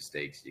you make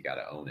mistakes, you got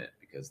to own it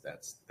because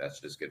that's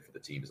just good for the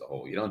team as a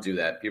whole. You don't do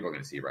that, people are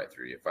going to see right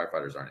through you.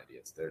 Firefighters aren't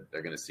idiots. They're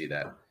going to see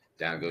that.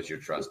 Down goes your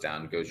trust.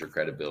 Down goes your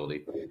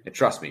credibility. And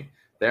trust me,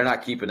 they're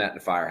not keeping that in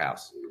the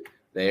firehouse.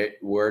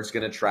 Word's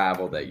going to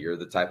travel that you're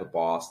the type of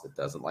boss that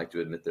doesn't like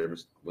to admit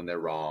when they're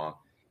wrong.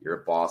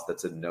 You're a boss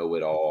that's a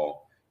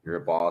know-it-all. You're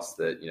a boss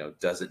that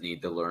doesn't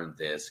need to learn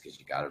this because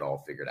you got it all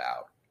figured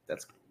out.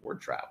 That's word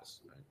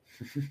travels. Right?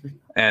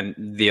 And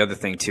the other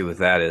thing too with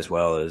that as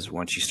well is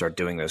once you start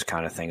doing those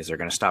kind of things, they're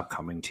going to stop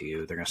coming to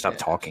you. They're going to stop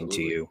talking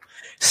to you.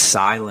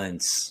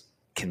 Silence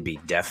can be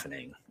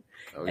deafening.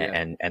 Oh,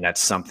 yeah. And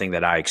that's something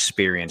that I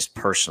experienced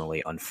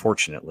personally,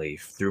 unfortunately,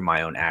 through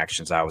my own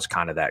actions. I was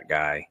kind of that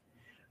guy.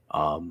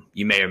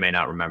 You may or may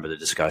not remember the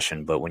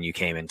discussion, but when you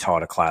came and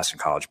taught a class in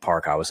College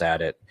Park, I was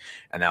at it.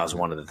 And that was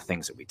one of the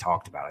things that we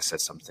talked about. I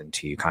said something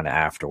to you kind of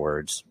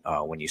afterwards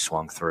when you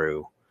swung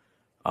through.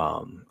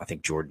 I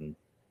think Jordan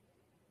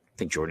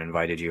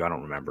invited you. I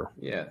don't remember.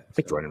 Yeah. I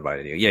think Jordan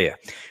invited you. Yeah.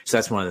 So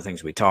that's one of the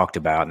things we talked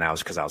about. And that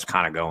was because I was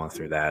kind of going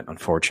through that,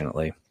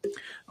 unfortunately.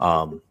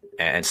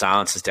 And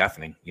silence is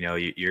deafening.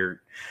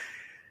 You're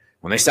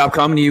when they stop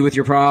coming to you with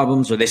your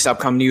problems or they stop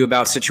coming to you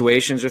about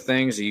situations or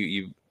things,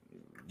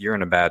 you're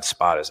in a bad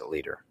spot as a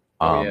leader.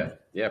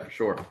 Yeah, for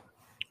sure.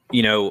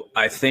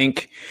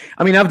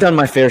 I've done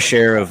my fair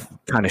share of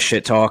kind of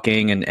shit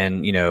talking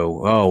and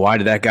why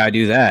did that guy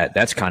do that?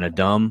 That's kind of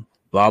dumb,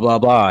 blah, blah,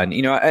 blah. And,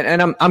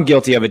 and I'm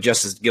guilty of it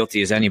just as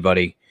guilty as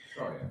anybody.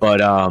 Oh, yeah.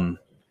 But,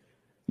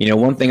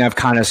 one thing I've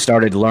kind of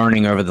started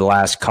learning over the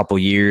last couple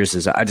years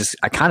is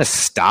I kind of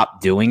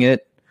stopped doing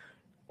it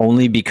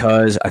only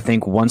because I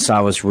think once I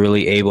was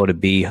really able to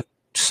be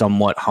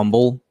somewhat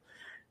humble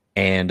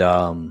and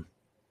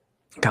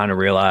kind of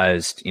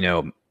realized,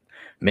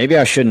 maybe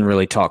I shouldn't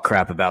really talk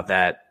crap about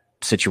that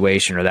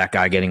situation or that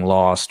guy getting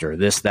lost or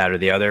this, that, or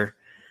the other.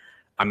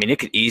 I mean, it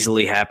could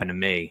easily happen to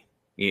me.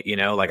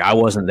 Like I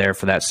wasn't there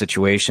for that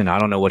situation. I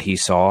don't know what he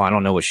saw. I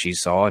don't know what she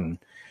saw. And,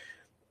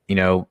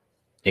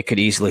 it could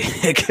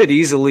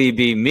easily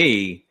be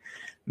me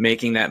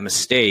making that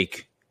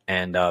mistake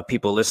and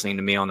people listening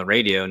to me on the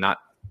radio, not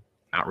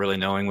really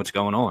knowing what's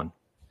going on.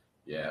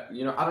 Yeah.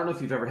 I don't know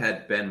if you've ever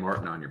had Ben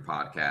Martin on your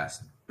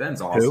podcast.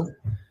 Ben's awesome. Who?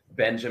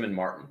 Benjamin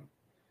Martin.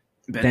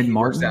 Ben he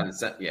Martin?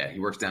 He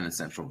works down in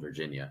Central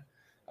Virginia.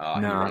 No, He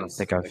I don't runs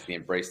think I've. like the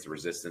Embrace the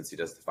Resistance. He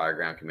does the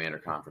Fireground Commander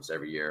Conference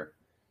every year.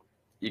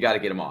 You got to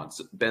get him on.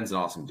 So Ben's an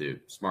awesome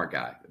dude, smart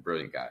guy, a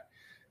brilliant guy.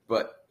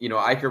 But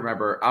I can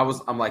remember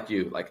I'm like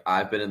you, like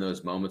I've been in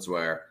those moments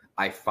where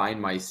I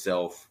find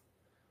myself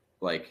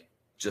like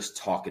just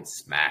talking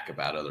smack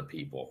about other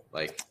people.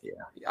 Like,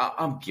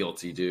 I'm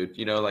guilty, dude.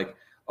 Like,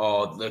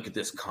 oh, look at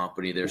this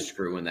company, they're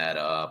screwing that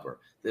up, or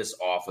this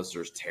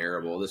officer's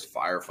terrible, this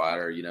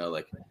firefighter,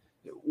 like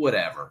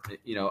whatever.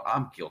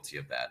 I'm guilty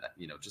of that,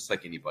 just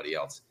like anybody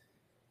else.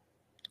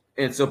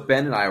 And so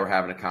Ben and I were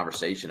having a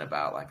conversation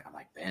about I'm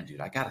like, Ben, dude,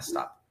 I gotta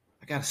stop.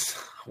 I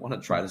want to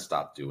try to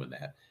stop doing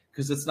that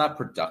because it's not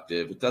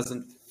productive. It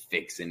doesn't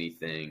fix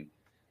anything.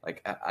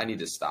 Like, I need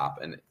to stop.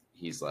 And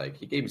he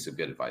gave me some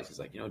good advice. He's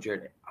like,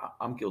 Jarrod,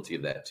 I'm guilty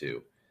of that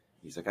too.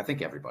 He's like, I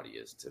think everybody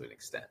is to an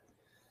extent.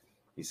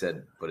 He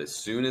said, but as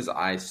soon as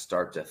I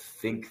start to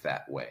think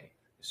that way,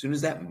 as soon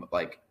as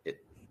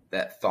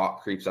that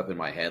thought creeps up in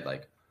my head,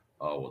 like,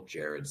 oh, well,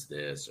 Jarrod's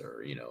this,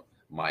 or,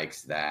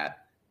 Mike's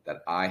that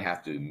I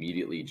have to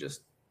immediately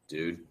just,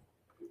 dude,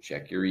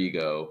 check your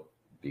ego,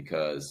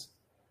 because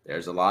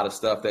there's a lot of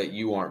stuff that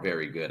you aren't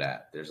very good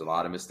at. There's a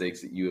lot of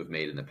mistakes that you have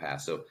made in the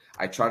past. So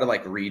I try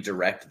to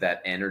redirect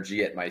that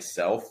energy at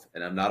myself,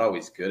 and I'm not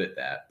always good at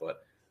that,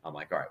 but I'm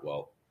like, all right,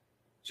 well,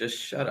 just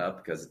shut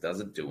up because it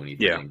doesn't do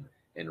anything,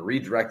 and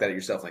redirect that at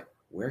yourself. Like,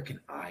 where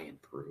can I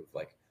improve?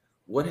 Like,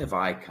 what have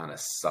I kind of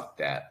sucked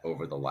at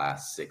over the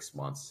last 6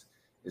 months?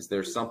 Is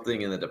there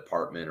something in the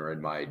department or in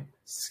my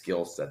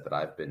skill set that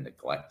I've been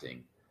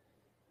neglecting?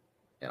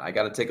 And I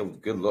got to take a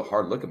good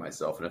hard look at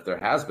myself. And if there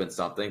has been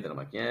something, then I'm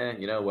like,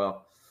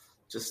 well,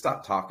 just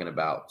stop talking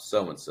about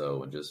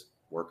so-and-so and just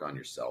work on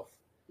yourself.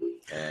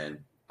 And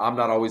I'm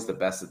not always the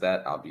best at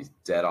that. I'll be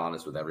dead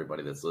honest with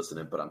everybody that's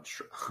listening, but I'm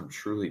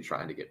truly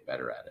trying to get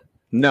better at it.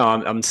 No,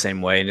 I'm the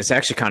same way. And it's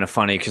actually kind of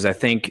funny because I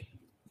think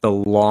the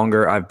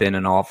longer I've been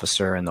an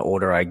officer and the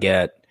older I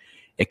get,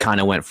 it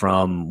kind of went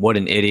from what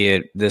an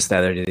idiot, this,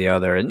 that, or the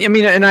other. And I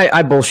mean, and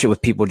I bullshit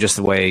with people just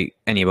the way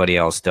anybody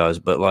else does.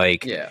 But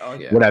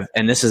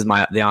and this is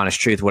the honest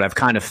truth, what I've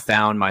kind of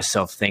found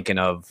myself thinking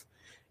of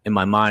in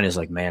my mind is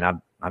like,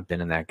 man, I've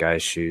been in that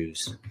guy's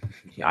shoes.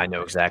 I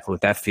know exactly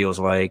what that feels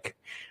like.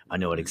 I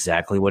know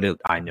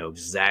I know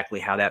exactly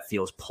how that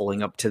feels,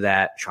 pulling up to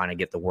that, trying to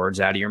get the words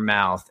out of your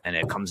mouth, and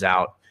it comes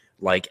out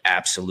like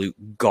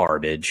absolute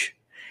garbage.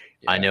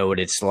 Yeah. I know what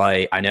it's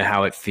like. I know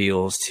how it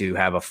feels to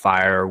have a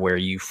fire where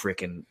you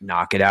freaking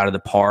knock it out of the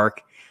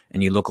park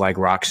and you look like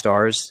rock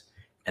stars.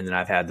 And then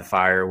I've had the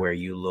fire where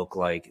you look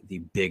like the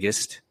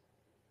biggest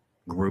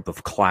group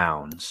of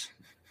clowns,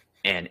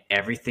 and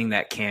everything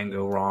that can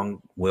go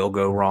wrong will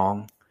go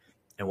wrong.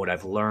 And what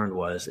I've learned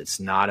was it's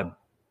not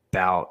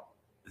about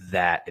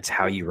that. It's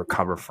how you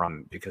recover from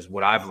it. Because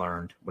what I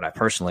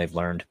personally have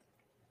learned,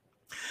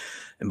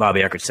 and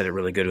Bobby Eckert said it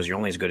really good, was you're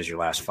only as good as your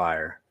last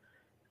fire.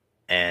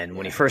 And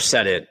when he first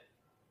said it,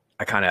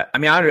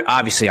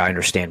 obviously I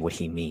understand what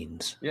he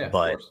means. Yeah,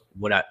 but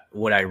what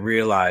I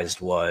realized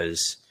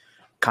was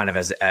kind of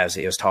as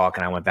he was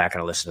talking, I went back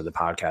and I listened to the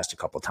podcast a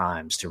couple of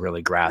times to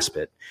really grasp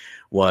it,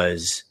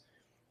 was,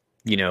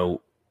 you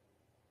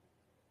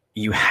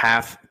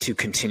have to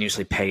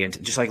continuously pay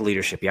into, just like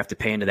leadership, you have to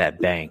pay into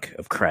that bank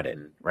of credit,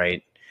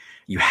 right?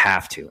 You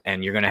have to.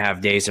 And you're going to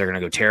have days that are going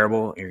to go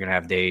terrible. You're going to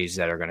have days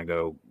that are going to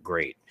go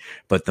great.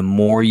 But the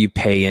more you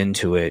pay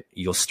into it,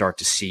 you'll start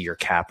to see your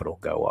capital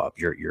go up.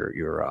 Your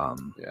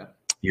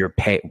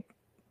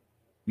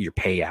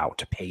payout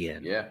to pay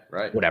in. Yeah,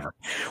 right. Whatever.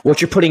 What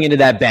you're putting into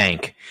that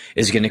bank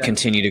is going to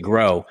continue to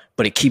grow,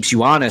 but it keeps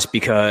you honest,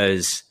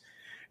 because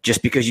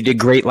just because you did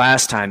great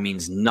last time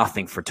means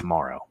nothing for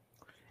tomorrow.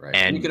 Right.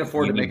 And you can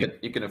afford to make it.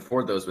 You can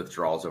afford those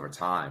withdrawals over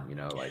time,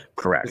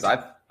 correct.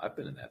 Because I've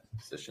been in that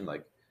position.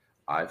 Like,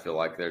 I feel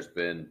like there's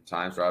been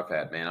times where I've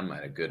had, I'm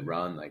at a good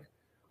run. Like,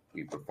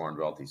 we performed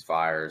well at these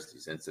fires,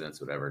 these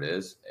incidents, whatever it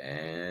is.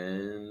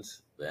 And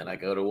then I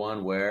go to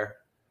one where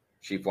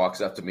Chief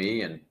walks up to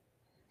me and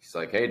he's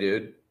like, hey,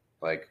 dude,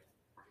 like,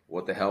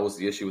 what the hell was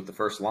the issue with the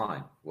first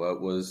line?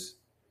 You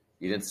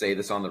didn't say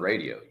this on the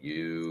radio.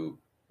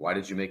 Why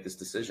did you make this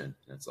decision?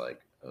 And it's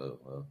like, oh,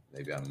 well,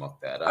 maybe I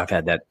mucked that up. I've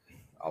had that.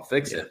 I'll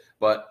fix it.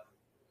 But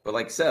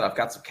like I said, I've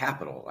got some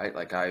capital, right?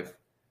 Like, I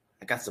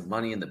got some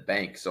money in the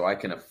bank, so I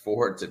can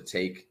afford to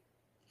take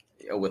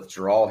a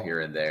withdrawal here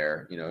and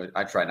there.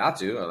 I try not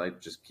to. I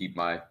like just keep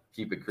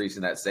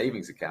increasing that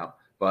savings account,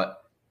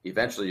 but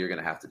eventually you're going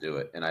to have to do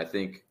it. And I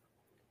think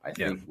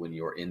when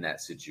you're in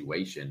that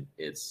situation,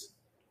 it's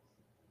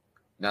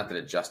not that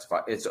it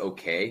justifies, it's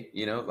okay,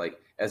 like,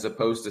 as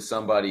opposed to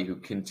somebody who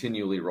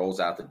continually rolls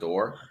out the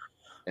door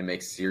and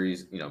makes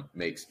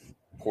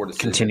poor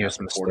decision, continuous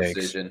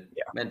decision.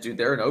 Yeah. Man, dude,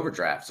 they're in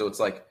overdraft. So it's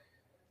like,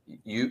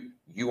 you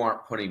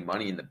aren't putting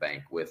money in the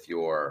bank with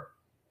your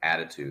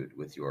attitude,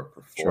 with your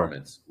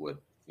performance, with,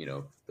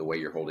 the way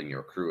you're holding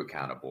your crew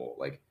accountable.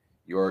 Like,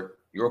 you're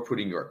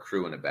putting your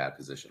crew in a bad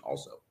position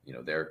also.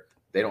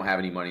 They don't have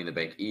any money in the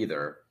bank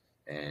either.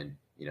 And,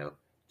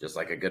 just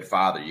like a good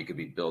father, you could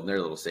be building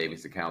their little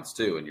savings accounts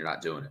too, and you're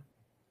not doing it.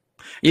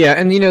 Yeah.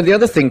 And, the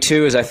other thing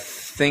too is I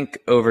think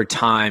over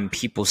time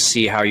people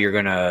see how you're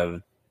going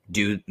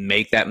to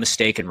make that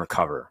mistake and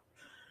recover.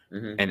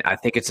 Mm-hmm. And I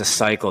think it's a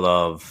cycle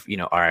of,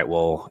 all right,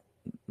 well,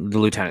 the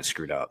lieutenant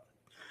screwed up.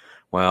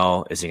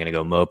 Well, is he going to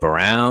go mope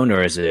around,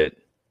 or is it,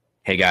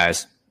 hey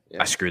guys,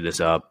 I screwed this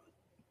up,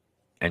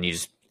 and you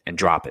just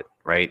drop it,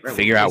 right?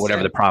 Figure out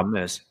whatever the problem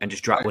is and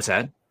just drop. Right. What's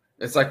that?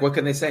 It's like, what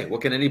can they say?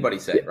 What can anybody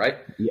say, right?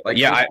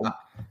 Like,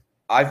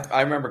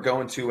 I remember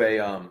going to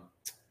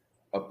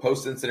a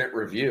post-incident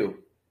review,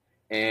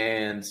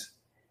 and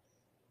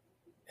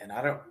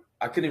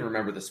I couldn't even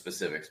remember the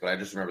specifics, but I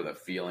just remember the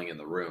feeling in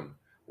the room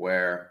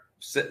where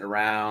sitting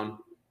around,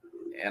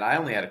 and I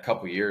only had a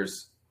couple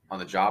years on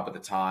the job at the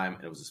time,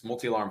 and it was this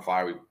multi-alarm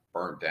fire. We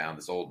burned down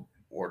this old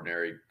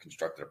ordinary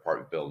constructed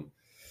apartment building.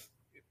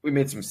 We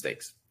made some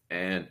mistakes,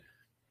 and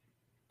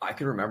I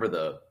can remember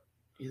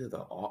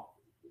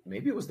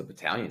maybe it was the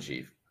battalion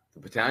chief. The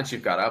battalion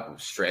chief got up and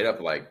straight up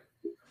like,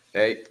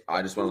 hey,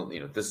 I just want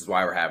to, this is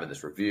why we're having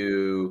this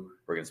review.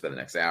 We're going to spend the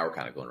next hour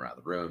kind of going around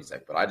the room. He's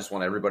like, but I just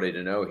want everybody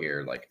to know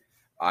here, like,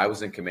 I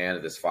was in command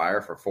of this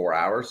fire for 4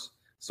 hours.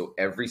 So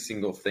every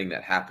single thing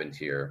that happened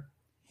here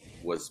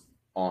was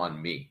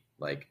on me.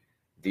 Like,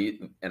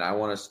 and I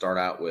want to start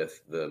out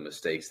with the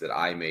mistakes that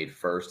I made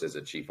first as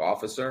a chief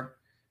officer.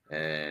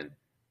 And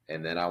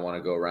then I want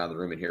to go around the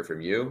room and hear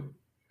from you.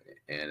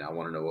 And I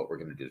want to know what we're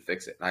going to do to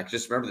fix it. And I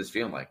just remember this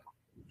feeling like,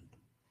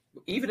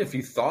 even if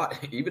you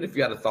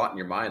had a thought in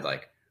your mind,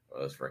 like,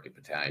 oh, this freaking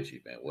battalion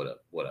chief, man, what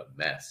a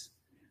mess.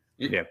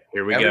 Here we go.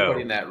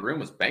 Everybody in that room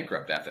was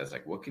bankrupt after that. It's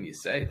like, what can you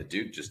say? The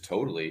dude just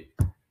totally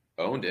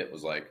owned it.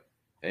 Was like,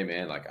 hey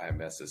man, like, I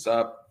messed this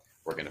up.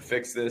 We're going to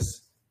fix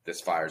this.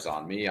 This fire's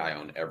on me. I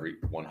own every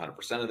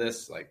 100% of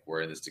this. Like,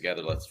 we're in this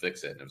together. Let's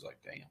fix it. And it was like,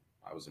 damn,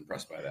 I was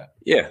impressed by that.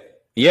 Yeah.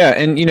 Yeah.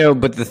 And,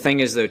 but the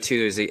thing is, though, too,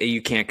 is that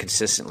you can't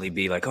consistently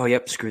be like, oh,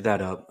 yep, screwed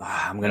that up.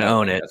 I'm going to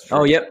own it.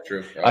 Oh, yep.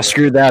 True. I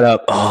screwed that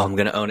up. Oh, I'm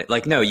going to own it.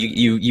 Like, no,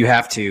 you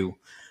have to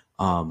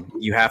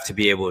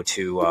be able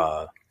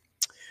to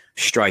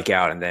strike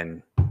out and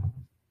then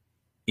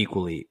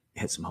equally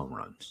hit some home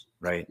runs.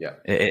 Right. Yeah.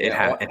 It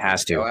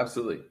has to. Oh,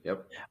 absolutely.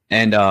 Yep.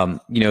 And,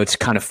 it's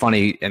kind of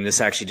funny. And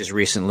this actually just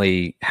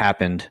recently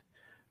happened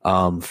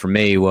for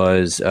me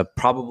was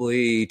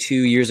probably 2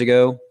 years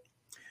ago.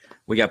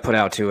 We got put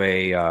out to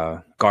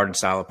a garden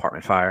style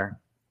apartment fire.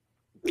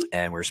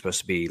 And we were supposed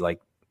to be like,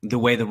 the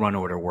way the run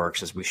order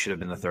works is we should have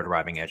been the third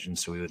arriving engine.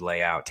 So we would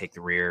lay out, take the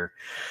rear,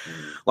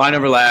 line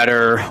over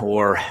ladder,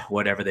 or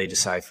whatever they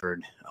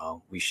deciphered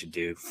we should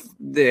do.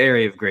 The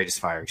area of greatest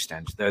fire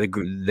extension,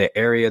 the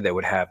area that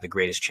would have the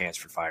greatest chance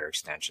for fire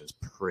extension is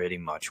pretty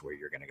much where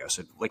you're going to go.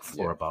 So like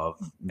floor above,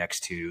 next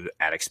to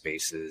attic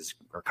spaces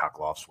or cock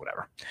lofts,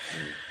 whatever.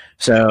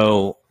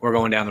 So we're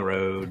going down the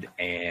road,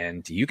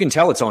 and you can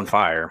tell it's on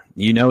fire.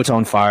 It's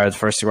on fire. The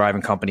first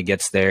arriving company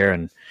gets there,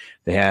 and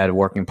they had a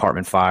working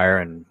apartment fire,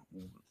 and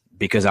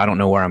because I don't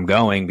know where I'm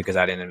going, because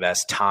I didn't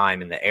invest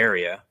time in the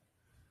area,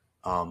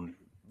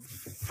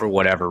 for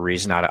whatever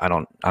reason, I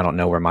don't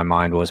know where my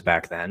mind was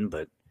back then,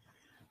 but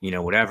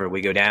whatever.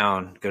 We go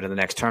down, go to the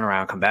next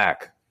turnaround, come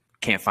back,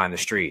 can't find the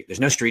street.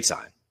 There's no street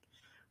sign,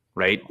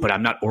 right? But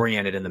I'm not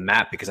oriented in the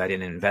map because I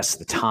didn't invest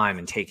the time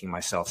in taking my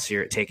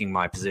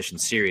position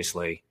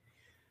seriously.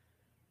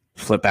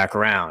 Flip back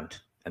around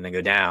and then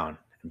go down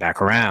and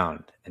back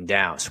around and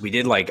down. So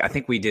I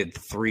think we did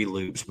 3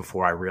 loops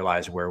before I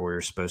realized where we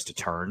were supposed to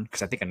turn,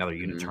 because I think another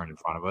unit turned in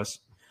front of us.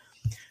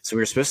 So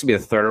we were supposed to be the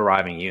third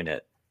arriving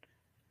unit,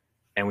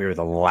 and we were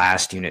the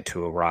last unit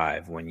to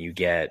arrive. When you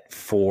get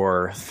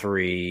 4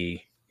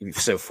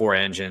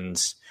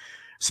 engines,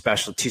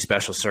 2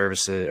 special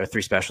services or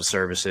 3 special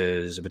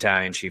services, a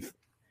battalion chief,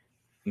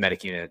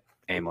 medic unit,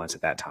 ambulance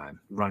at that time.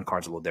 Run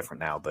card's a little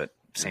different now, but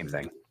same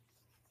thing.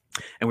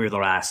 And we were the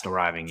last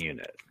arriving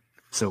unit.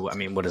 So, I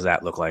mean, what does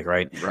that look like,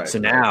 right? So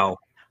now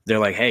they're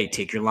like, hey,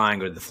 take your line,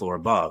 go to the floor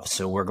above.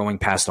 So we're going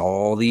past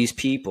all these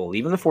people,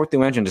 even the 4th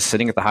due engine, just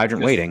sitting at the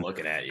hydrant waiting.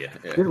 Looking at you.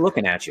 Yeah. They're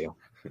looking at you.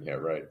 Yeah,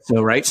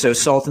 right. So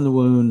salt in the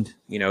wound.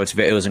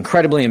 It was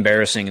incredibly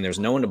embarrassing, and there's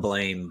no one to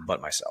blame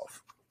but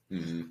myself.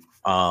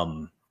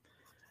 Mm-hmm.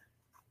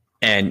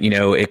 And,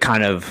 it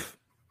kind of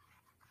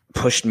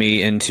pushed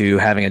me into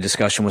having a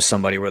discussion with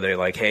somebody where they're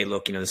like, hey,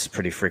 look, this is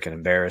pretty freaking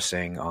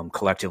embarrassing.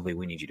 Collectively,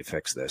 we need you to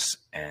fix this.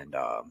 And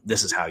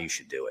this is how you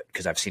should do it,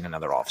 because I've seen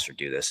another officer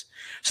do this.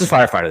 This is a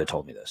firefighter that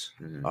told me this,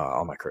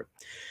 on my crew.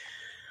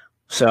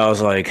 So I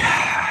was like,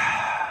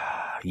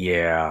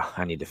 yeah,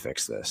 I need to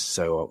fix this.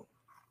 So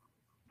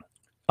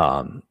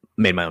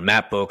made my own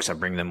map books. I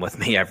bring them with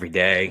me every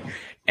day,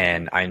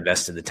 and I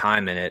invested the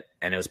time in it.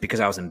 And it was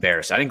because I was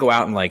embarrassed. I didn't go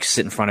out and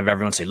sit in front of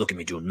everyone and say, look at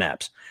me doing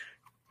maps.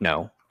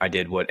 No, I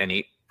did what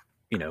any,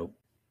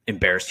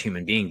 embarrassed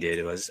human being did.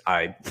 It was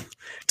I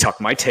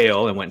tucked my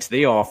tail and went to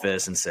the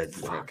office and said,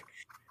 look,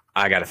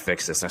 I got to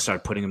fix this. And I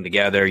started putting them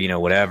together,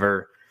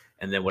 whatever.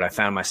 And then what I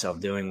found myself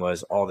doing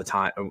was all the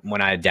time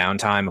when I had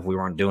downtime, if we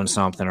weren't doing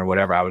something or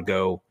whatever, I would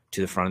go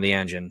to the front of the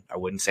engine. I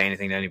wouldn't say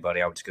anything to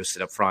anybody. I would just go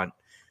sit up front,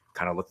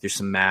 kind of look through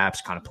some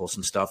maps, kind of pull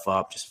some stuff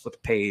up, just flip a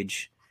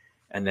page.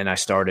 And then I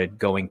started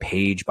going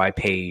page by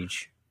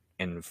page,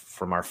 and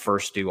from our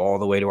first due all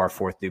the way to our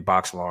fourth due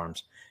box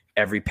alarms,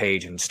 every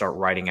page, and start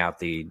writing out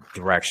the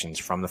directions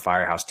from the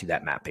firehouse to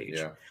that map page.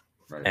 Yeah,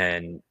 right.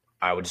 And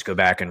I would just go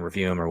back and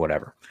review them or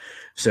whatever.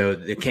 So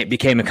it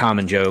became a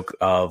common joke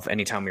of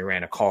anytime we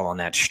ran a call on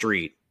that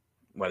street,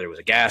 whether it was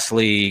a gas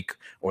leak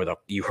or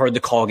you heard the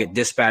call get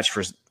dispatched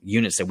for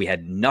units that we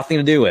had nothing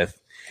to do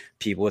with,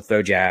 people would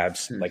throw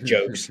jabs, like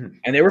jokes,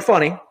 and they were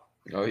funny.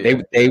 Oh,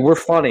 yeah. They were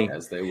funny.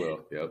 As they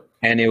will, yep.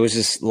 And it was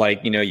just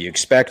like, you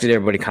expected,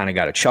 everybody kind of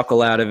got a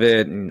chuckle out of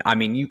it. And I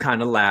mean, you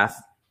kind of laugh,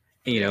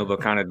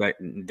 but kind of like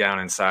down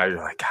inside, you're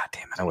like, God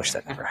damn it, I wish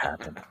that never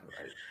happened.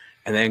 Right.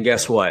 And then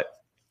guess what?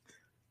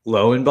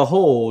 Lo and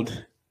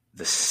behold,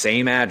 the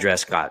same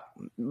address I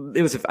think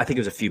it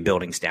was a few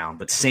buildings down,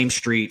 but same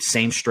street,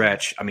 same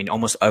stretch. I mean,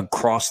 almost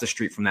across the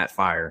street from that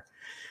fire,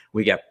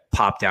 we got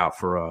popped out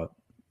for a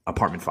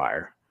apartment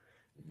fire.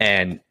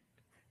 And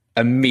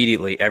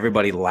immediately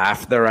everybody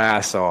laughed their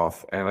ass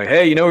off and like,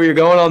 hey, you know where you're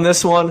going on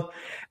this one?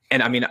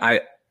 And I mean,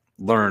 I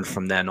learned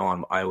from then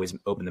on, I always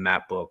open the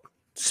map book,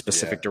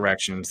 specific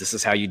directions. This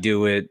is how you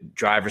do it.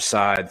 Driver's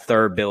side,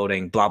 third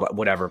building, blah, blah,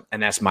 whatever.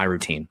 And that's my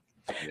routine.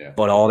 Yeah.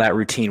 But all that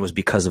routine was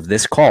because of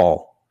this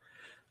call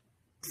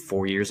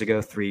 3 years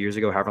ago,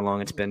 however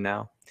long it's been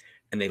now.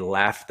 And they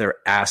laughed their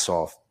ass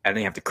off. I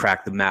didn't have to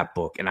crack the map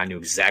book. And I knew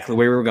exactly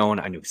where we were going.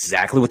 I knew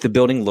exactly what the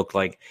building looked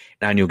like.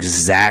 And I knew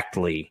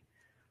exactly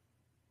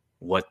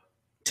what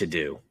to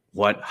do,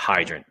 what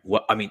hydrant,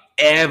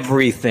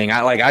 everything.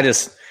 I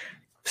just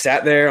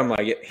sat there. I'm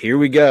like, here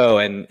we go.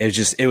 And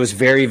it was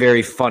very,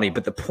 very funny.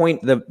 But the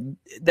point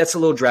that's a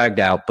little dragged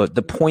out. But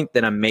the point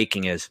that I'm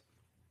making is,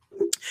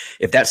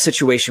 if that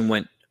situation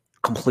went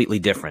completely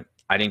different,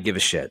 I didn't give a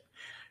shit.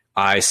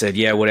 I said,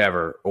 yeah,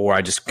 whatever. Or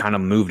I just kind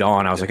of moved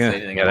on. I was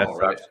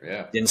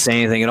didn't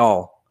say anything at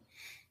all.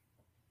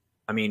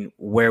 I mean,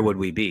 where would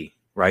we be?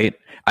 Right.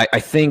 I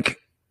think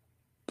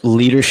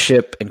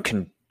leadership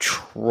and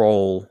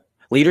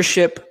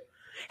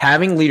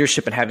having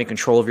leadership and having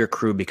control of your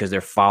crew because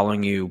they're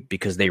following you,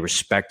 because they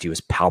respect you,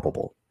 is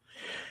palpable.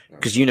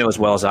 Because as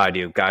well as I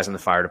do, guys in the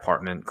fire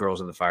department, girls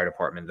in the fire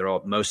department,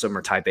 most of them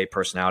are type A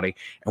personality,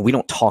 and we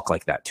don't talk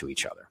like that to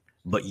each other.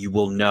 But you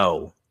will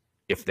know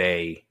if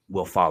they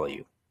will follow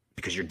you,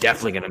 because you're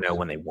definitely going to know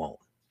when they won't.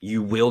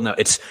 You will know.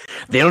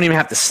 They don't even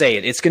have to say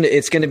it. It's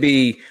gonna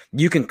be,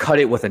 you can cut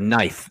it with a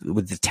knife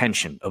with the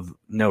tension of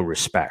no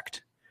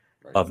respect,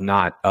 right, of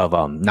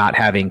not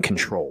having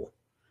control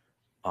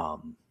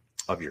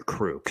of your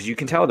crew, because you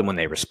can tell them when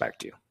they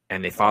respect you.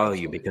 And they follow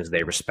you because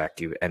they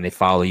respect you, and they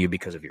follow you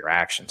because of your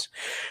actions.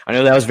 I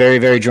know that was very,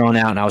 very drawn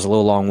out, and I was a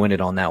little long-winded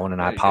on that one,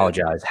 and I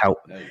apologize.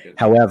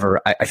 However,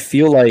 I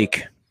feel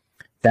like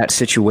that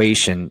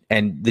situation,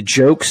 and the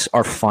jokes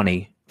are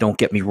funny, don't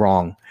get me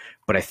wrong,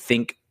 but I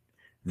think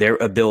their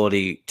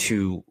ability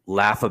to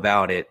laugh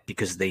about it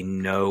because they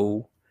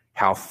know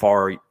how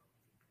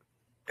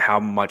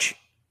much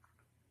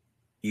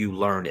you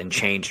learned and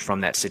changed from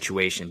that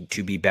situation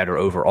to be better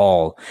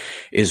overall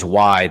is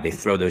why they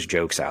throw those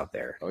jokes out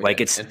there. Oh,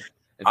 yeah.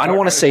 I don't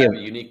want to say a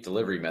unique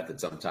delivery method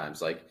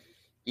sometimes. Like,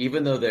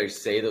 even though they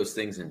say those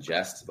things in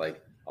jest,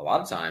 like a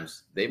lot of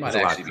times they might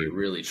actually be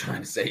really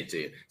trying to say it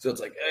to you. So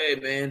it's like, hey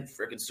man,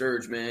 freaking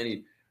Serge, man,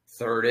 he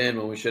third in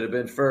when we should have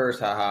been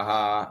first. Ha ha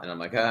ha. And I'm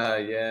like,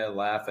 yeah,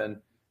 laughing.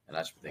 And I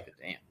just thinking,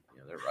 damn,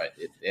 they're right.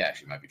 They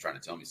actually might be trying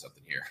to tell me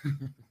something here.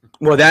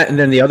 Well, that, and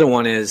then the other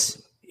one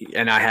is,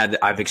 and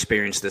I've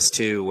experienced this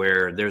too,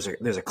 where there's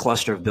a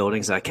cluster of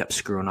buildings that I kept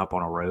screwing up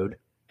on a road,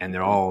 and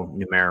they're all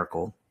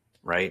numerical,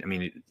 right? I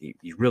mean,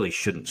 you really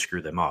shouldn't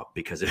screw them up,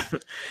 because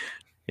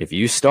if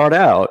you start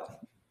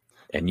out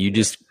and you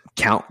just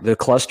count the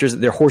clusters,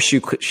 they're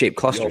horseshoe-shaped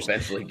clusters. You'll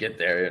eventually get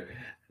there.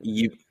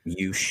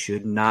 You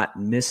should not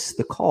miss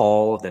the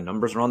call. The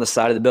numbers are on the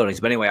side of the buildings.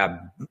 But anyway, I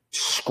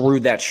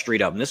screwed that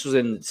street up. And this was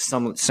in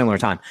some similar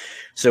time.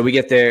 So we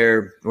get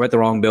there. We're at the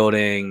wrong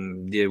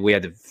building. We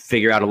had to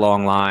figure out a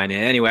long line.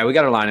 And anyway, we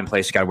got our line in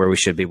place. Got where we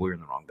should be. We were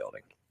in the wrong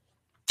building.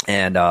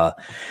 And I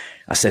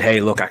said, hey,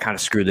 look, I kind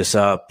of screwed this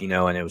up,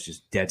 and it was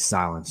just dead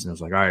silence. And I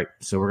was like, all right,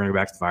 so we're going to go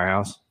back to the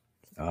firehouse.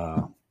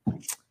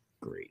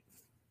 Great.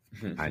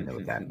 I know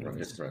what that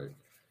means. Right.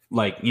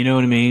 Like, you know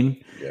what I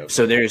mean? Yep.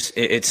 So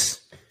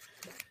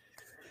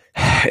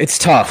it's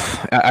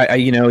tough.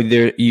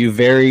 You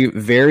very,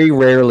 very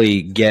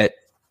rarely get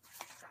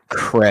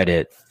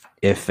credit,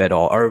 if at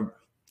all. Or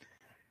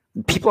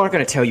people aren't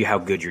going to tell you how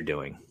good you're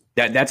doing.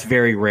 That's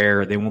very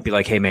rare. They won't be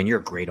like, hey man, you're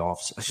a great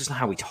officer. That's just not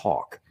how we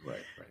talk.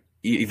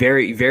 Right.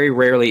 Very, very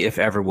rarely, if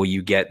ever, will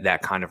you get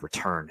that kind of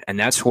return. And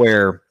that's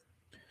where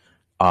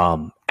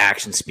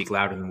actions speak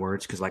louder than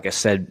words. Because like I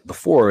said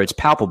before, it's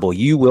palpable.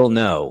 You will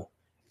know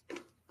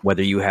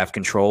whether you have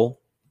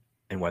control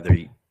and whether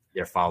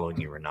they're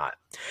following you or not.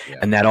 Yeah.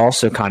 And that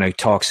also kind of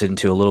talks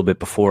into a little bit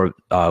before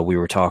we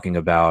were talking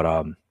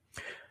about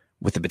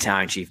with the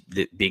battalion chief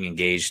being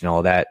engaged and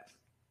all that.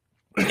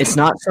 It's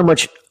not so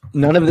much,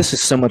 none of this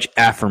is so much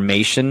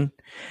affirmation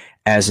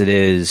as it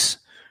is,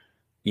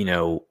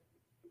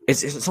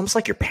 it's almost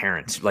like your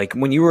parents. Like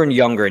when you were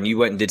younger and you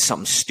went and did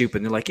something stupid,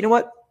 and they're like, you know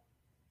what?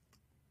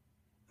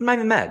 I'm not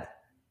even mad.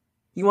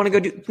 You want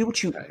to do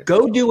what you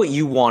go do what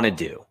you want to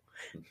do.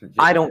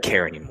 I don't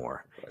care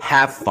anymore.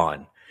 Have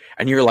fun.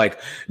 And you're like,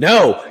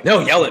 no,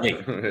 yell at me,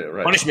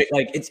 punish me.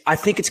 Like I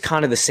think it's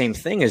kind of the same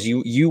thing as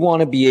you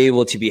want to be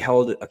able to be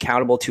held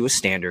accountable to a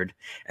standard,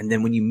 and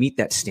then when you meet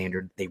that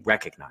standard, they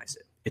recognize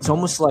it. It's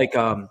almost like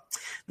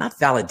not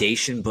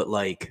validation, but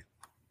like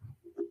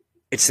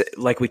it's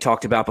like we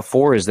talked about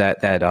before. Is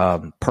that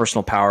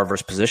personal power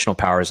versus positional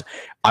power? Is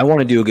I want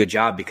to do a good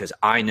job because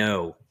I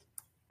know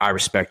I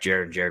respect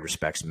Jarrod and Jarrod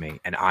respects me,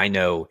 and I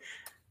know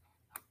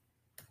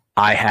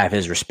I have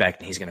his respect,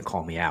 and he's going to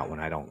call me out when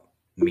I don't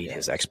meet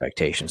his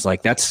expectations.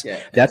 Like that's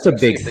a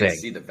big thing. They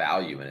see the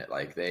value in it.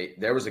 Like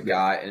there was a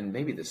guy, and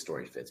maybe this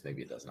story fits,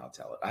 maybe it does not.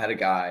 Tell it. I had a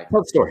guy.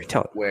 Tell the story.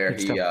 Tell it. Where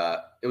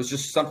it was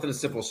just something as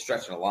simple as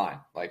stretching a line.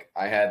 Like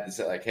I had this,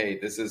 like, hey,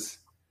 this is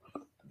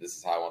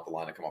how I want the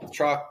line to come off the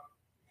truck.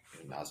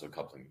 And nozzle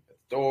coupling at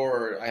the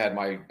door. I had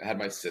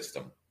my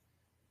system,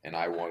 and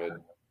I wanted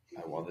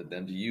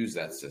them to use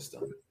that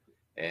system,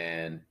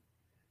 and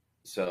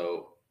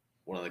so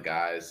one of the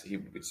guys,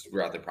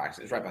 we're out there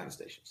practicing. It's right behind the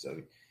station, so.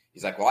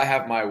 He's like, well, I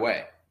have my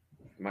way.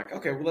 I'm like,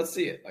 okay, well, let's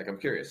see it. Like, I'm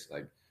curious.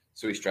 Like,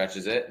 so he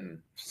stretches it. And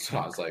so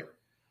I was like,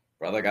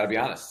 brother, I got to be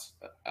honest.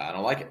 I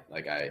don't like it.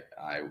 Like, I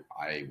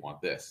want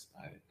this.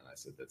 And I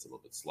said, that's a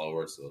little bit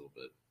slower. It's a little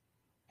bit,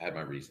 I had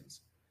my reasons.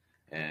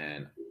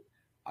 And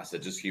I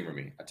said, just humor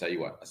me. I tell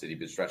you what, I said, you've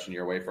been stretching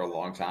your way for a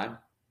long time.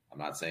 I'm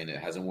not saying it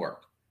hasn't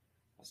worked.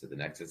 I said, the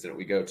next incident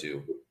we go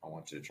to, I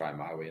want you to try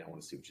my way. And I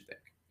want to see what you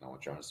think. And I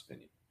want your honest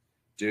opinion.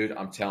 Dude,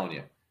 I'm telling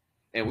you.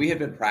 And we had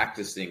been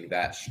practicing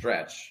that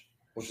stretch,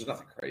 which is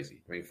nothing crazy.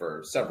 I mean,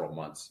 for several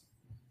months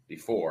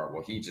before.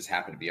 Well, he just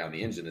happened to be on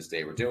the engine this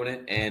day. We're doing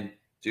it. And,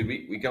 dude,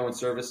 we go in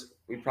service.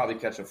 We probably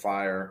catch a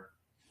fire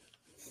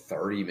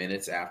 30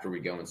 minutes after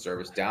we go in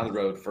service. Down the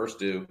road, first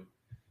due.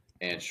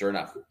 And sure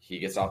enough, he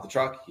gets off the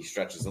truck. He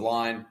stretches the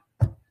line.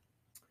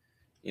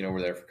 You know,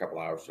 we're there for a couple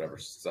hours, whatever.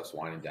 Stuff's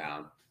winding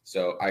down.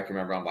 So I can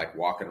remember I'm, like,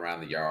 walking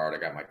around the yard. I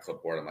got my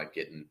clipboard. I'm, like,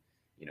 getting,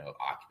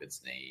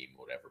 occupant's name,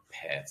 whatever,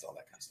 pets, all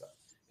that kind of stuff.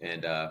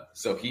 And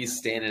so he's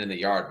standing in the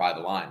yard by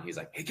the line. He's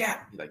like, hey,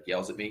 Cap. He like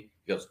yells at me.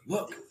 He goes,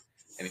 look.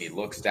 And he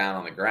looks down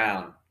on the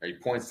ground, or he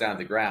points down at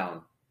the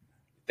ground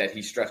that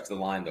he stretched the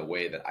line the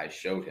way that I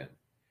showed him.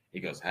 He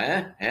goes,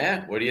 huh?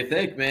 What do you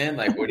think, man?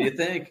 Like, what do you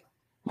think?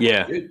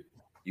 Yeah. Dude,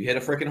 you hit a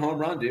freaking home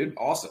run, dude.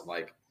 Awesome.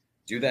 Like,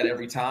 do that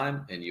every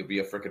time, and you'll be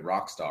a freaking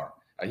rock star.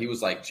 He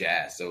was like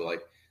jazz. So,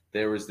 like,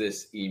 there was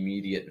this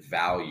immediate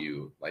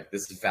value, like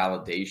this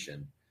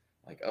validation.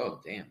 Like,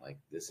 oh, damn, like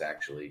this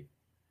actually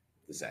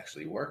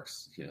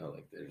works,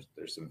 like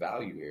there's some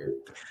value here.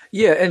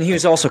 Yeah. And he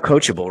was also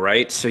coachable,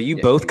 right? So you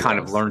both kind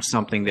of learned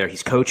something there.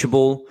 He's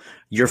coachable.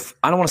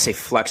 I don't want to say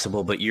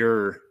flexible, but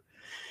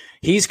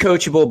he's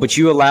coachable, but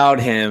you allowed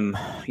him,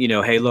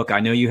 hey, look,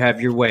 I know you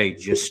have your way.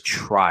 Just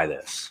try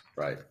this.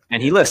 Right.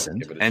 And he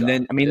listened. And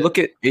then, I mean, look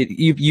at it.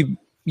 You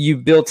you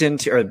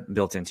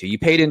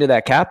paid into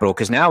that capital.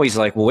 Cause now he's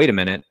like, well, wait a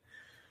minute.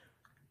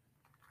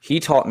 He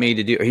taught me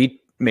to do, or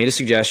he made a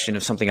suggestion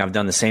of something I've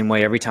done the same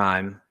way every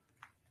time.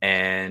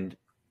 And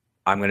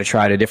I'm going to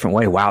try it a different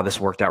way. Wow, this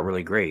worked out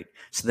really great.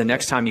 So the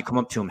next time you come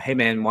up to him, hey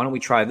man, why don't we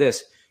try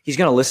this? He's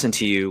going to listen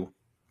to you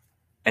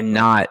and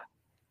I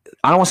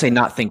don't want to say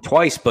not think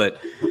twice,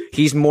 but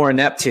he's more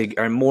inept to,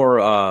 or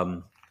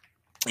more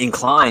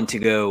inclined to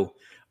go,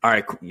 all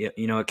right,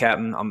 you know what,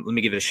 Captain, let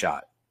me give it a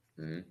shot.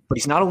 Mm-hmm. But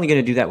he's not only going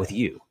to do that with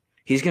you.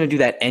 He's going to do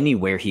that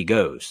anywhere he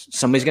goes.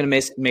 Somebody's going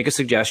to make a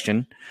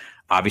suggestion.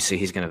 Obviously,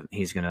 he's going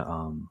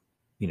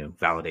to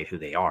validate who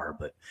they are.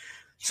 But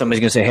somebody's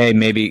going to say, hey,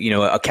 maybe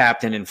a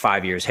captain in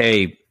 5 years.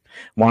 Hey,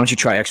 why don't you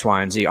try X,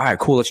 Y, and Z? All right,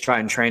 cool. Let's try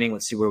it in training.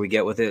 Let's see where we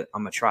get with it.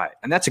 I'm going to try it,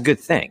 and that's a good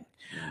thing.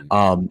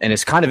 And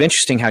it's kind of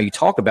interesting how you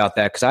talk about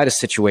that, because I had a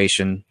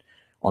situation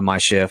on my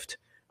shift.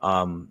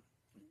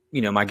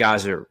 My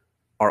guys are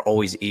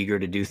always eager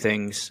to do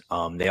things.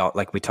 They all,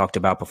 like we talked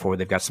about before,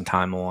 they've got some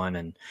time on,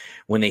 and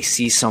when they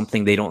see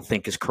something they don't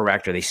think is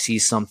correct, or they see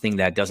something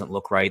that doesn't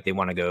look right, they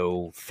want to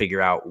go figure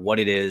out what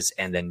it is,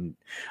 and then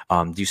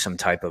do some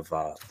type of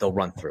they'll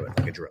run through it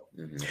like a drill.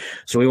 Mm-hmm.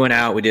 So we went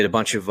out, we did a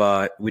bunch of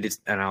and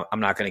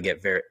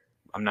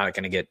I'm not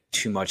going to get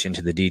too much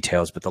into the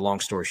details, but the long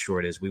story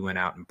short is we went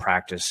out and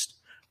practiced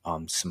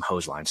some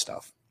hose line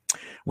stuff.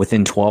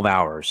 Within 12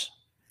 hours,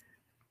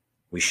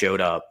 we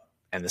showed up,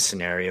 and the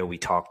scenario we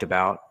talked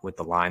about with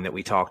the line that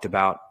we talked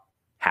about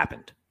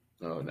happened.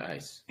 Oh,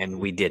 nice. And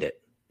we did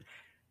it.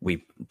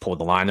 We pulled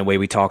the line the way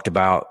we talked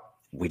about.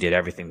 We did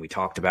everything we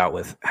talked about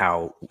with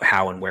how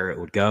and where it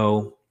would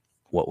go,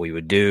 what we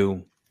would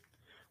do,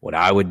 what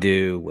I would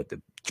do, what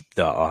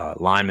the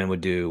lineman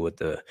would do, what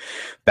the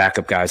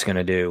backup guy's going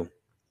to do.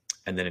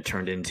 And then it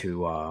turned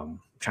into,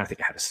 I'm trying to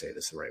think how to say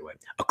this the right way,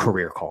 a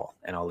career call.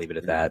 And I'll leave it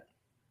at that.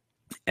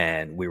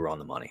 And we were on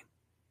the money.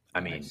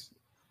 I mean,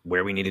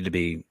 where we needed to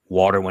be,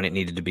 water when it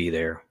needed to be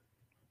there.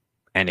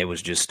 And it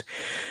was just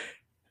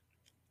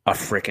a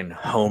freaking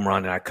home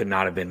run. And I could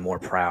not have been more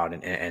proud.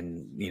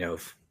 And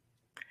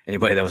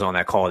anybody that was on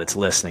that call that's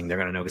listening, they're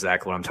going to know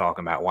exactly what I'm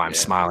talking about, why I'm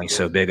smiling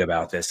so big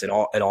about this. It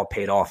all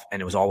paid off,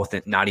 and it was all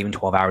within not even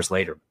 12 hours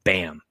later.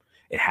 Bam,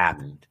 it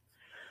happened.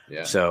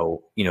 Yeah.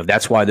 So,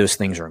 that's why those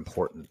things are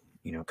important,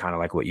 kind of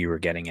like what you were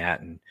getting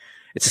at. And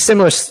it's a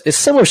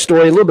similar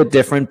story, a little bit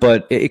different,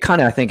 but it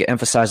kind of, I think,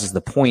 emphasizes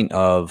the point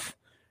of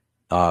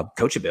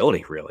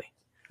coachability, really.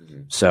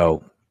 Mm-hmm.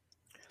 So,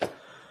 all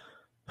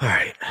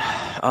right.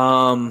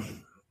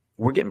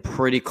 We're getting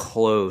pretty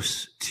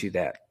close to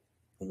that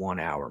 1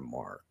 hour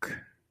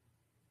mark.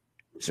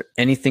 Is there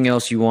anything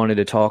else you wanted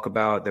to talk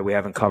about that we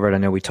haven't covered? I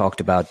know we talked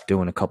about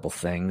doing a couple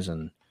things,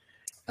 and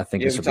I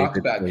think we talked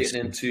about getting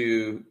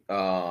into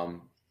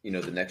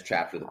the next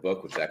chapter of the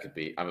book, which that could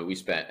be. I mean, we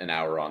spent an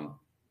hour on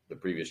the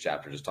previous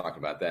chapter just talking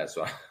about that,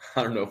 so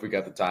I don't know if we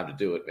got the time to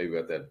do it. Maybe we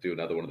have to do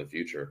another one in the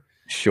future.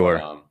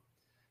 Sure.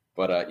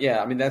 But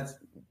I mean,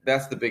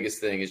 that's the biggest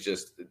thing is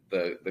just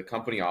the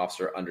company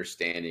officer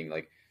understanding,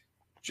 like,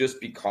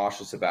 just be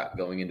cautious about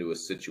going into a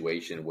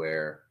situation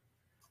where,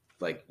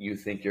 like, you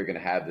think you're going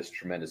to have this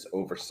tremendous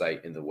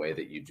oversight in the way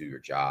that you do your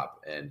job.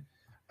 And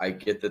I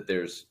get that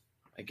there's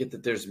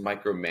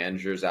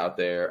micromanagers out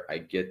there. I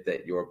get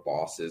that your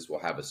bosses will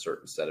have a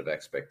certain set of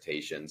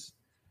expectations,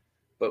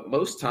 but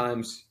most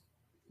times,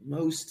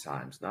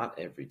 not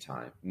every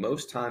time,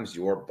 most times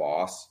your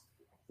boss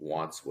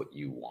wants what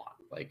you want.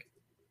 Like,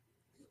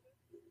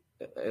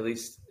 at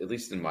least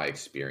in my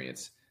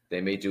experience,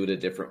 they may do it a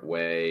different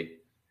way.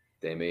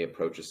 They may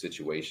approach a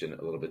situation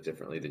a little bit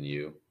differently than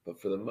you, but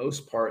for the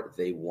most part,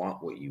 they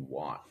want what you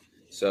want.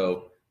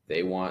 So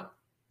they want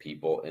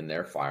people in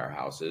their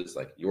firehouses,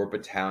 like your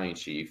battalion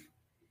chief,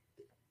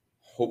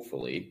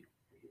 hopefully,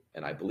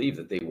 and I believe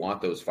that they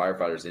want those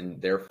firefighters in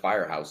their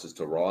firehouses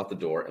to roll out the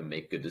door and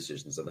make good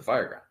decisions on the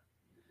fireground.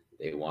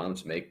 They want them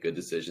to make good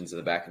decisions in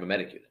the back of a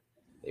medic unit.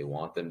 They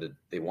want them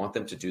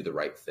to do the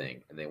right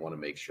thing, and they want to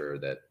make sure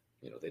that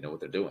they know what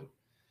they're doing.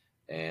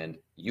 And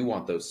you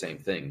want those same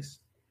things.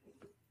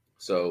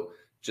 So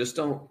just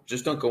don't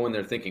go in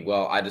there thinking,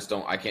 well, I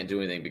can't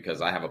do anything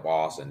because I have a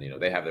boss and,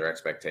 they have their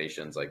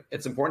expectations. Like,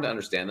 it's important to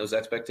understand those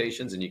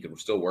expectations, and you can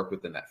still work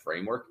within that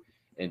framework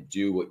and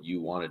do what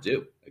you want to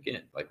do.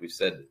 Again, like we've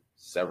said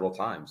several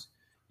times,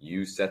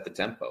 you set the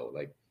tempo,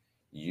 like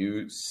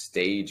you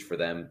stage for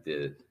them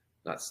to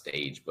not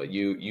stage, but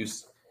you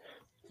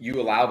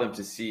allow them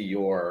to see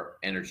your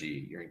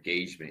energy, your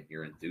engagement,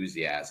 your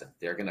enthusiasm.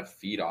 They're going to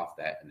feed off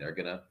that, and they're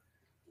going to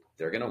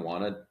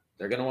want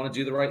to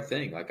do the right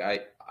thing. Like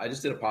I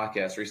just did a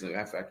podcast recently,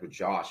 in fact, with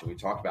Josh, and we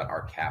talked about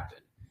our captain.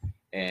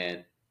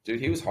 And dude,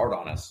 he was hard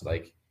on us.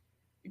 Like,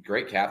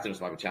 great captain, was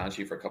my battalion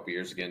chief for a couple of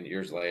years. Again,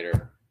 years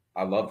later,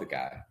 I love the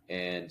guy.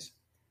 And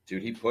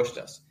dude, he pushed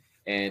us.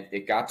 And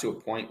it got to a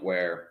point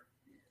where,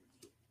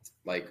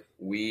 like,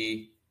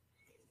 we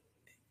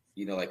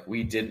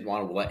didn't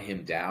want to let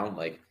him down.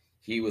 Like,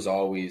 he was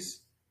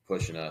always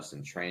pushing us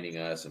and training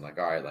us, and like,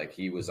 all right, like,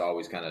 he was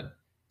always kind of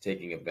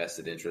taking a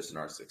vested interest in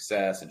our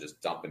success and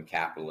just dumping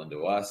capital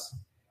into us.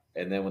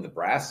 And then when the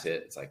brass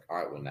hit, it's like, all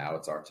right, well, now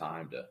it's our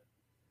time to,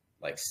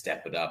 like,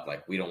 step it up.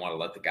 Like, we don't want to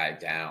let the guy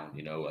down,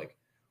 like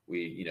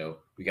we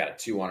got a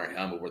 2 on our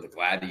helmet. We're the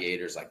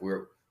gladiators. Like,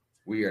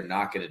 we are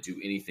not going to do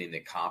anything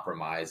that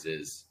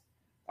compromises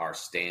our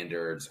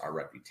standards, our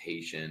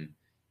reputation.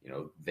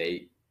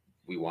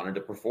 We wanted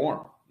to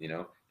perform,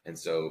 and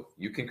so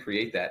you can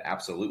create that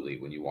absolutely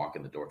when you walk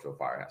in the door to a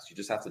firehouse. You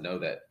just have to know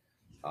that,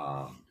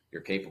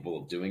 you're capable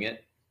of doing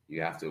it.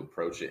 You have to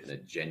approach it in a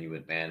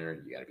genuine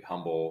manner. You got to be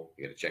humble.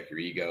 You got to check your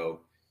ego.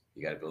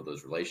 You got to build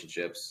those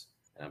relationships.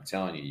 And I'm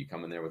telling you, you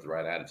come in there with the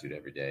right attitude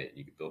every day, and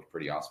you can build a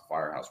pretty awesome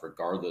firehouse,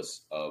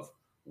 regardless of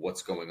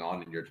what's going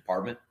on in your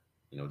department.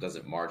 It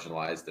doesn't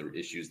marginalize the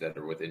issues that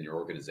are within your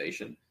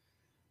organization,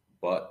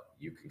 but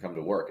you can come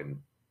to work and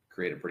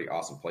create a pretty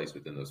awesome place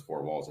within those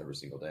 4 walls every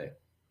single day.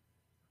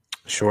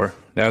 Sure.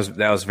 That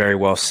was very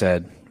well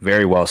said.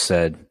 Very well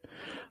said.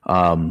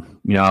 I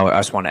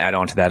just want to add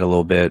on to that a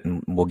little bit,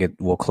 and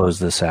we'll close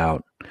this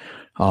out.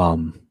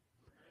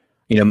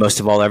 Most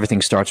of all,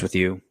 everything starts with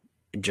you,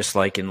 just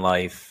like in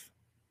life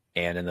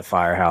and in the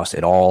firehouse.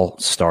 It all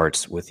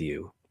starts with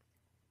you.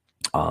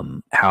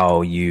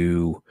 How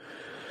you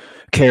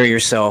carry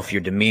yourself,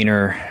 your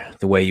demeanor,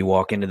 the way you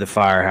walk into the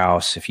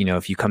firehouse. If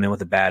you come in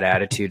with a bad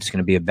attitude, it's going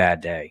to be a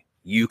bad day.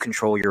 You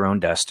control your own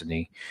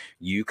destiny.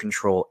 You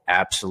control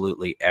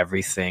absolutely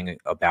everything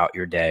about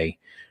your day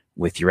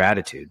with your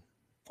attitude.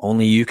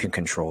 Only you can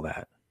control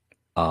that.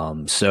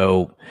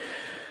 So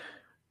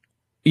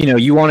you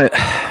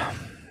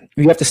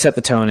have to set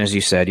the tone, as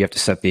you said. You have to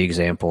set the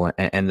example.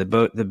 And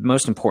the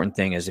most important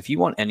thing is, if you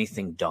want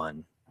anything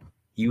done,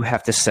 you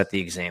have to set the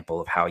example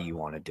of how you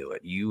want to do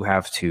it. You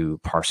have to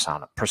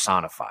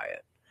personify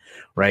it,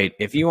 right?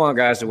 If you want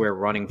guys to wear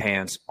running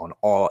pants on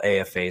all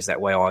AFAs,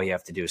 that way all you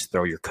have to do is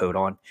throw your coat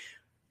on.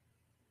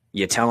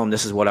 You tell them,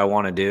 this is what I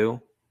want to do,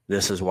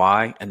 this is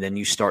why, and then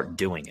you start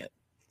doing it.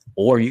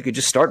 Or you could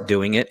just start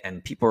doing it,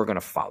 and people are going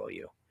to follow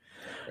you.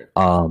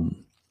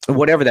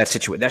 Whatever that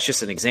situation, that's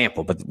just an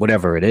example, but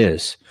whatever it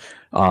is,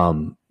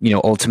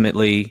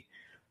 ultimately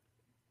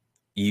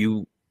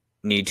you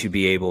need to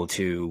be able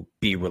to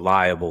be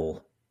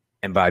reliable.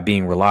 And by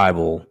being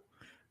reliable,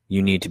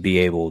 you need to be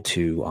able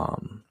to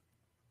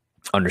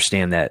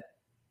understand that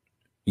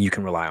you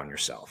can rely on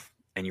yourself.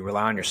 And you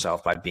rely on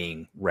yourself by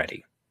being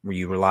ready.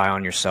 You rely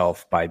on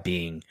yourself by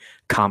being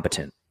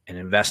competent and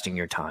investing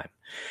your time.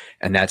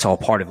 And that's all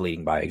part of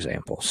leading by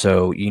example.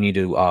 So you need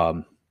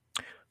to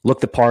look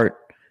the part,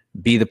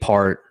 be the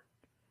part,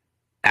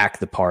 act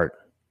the part.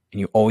 And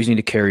you always need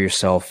to carry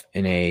yourself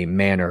in a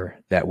manner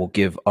that will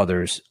give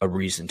others a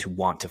reason to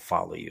want to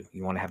follow you.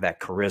 You want to have that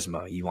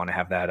charisma. You want to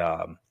have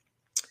that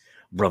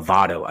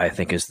bravado, I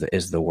think is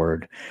the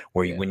word,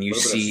 where when you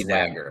see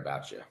that swagger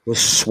about you. The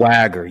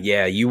swagger,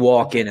 yeah, you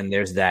walk in and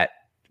there's that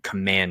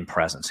command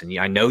presence. And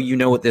I know you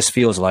know what this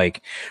feels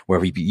like,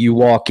 where you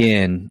walk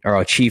in, or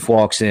a chief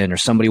walks in, or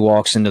somebody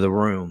walks into the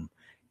room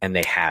and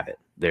they have it.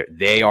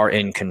 They are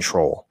in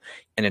control,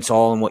 and it's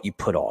all in what you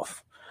put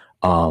off.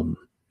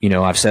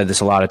 I've said this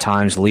a lot of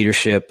times,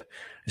 leadership,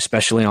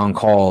 especially on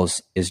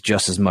calls, is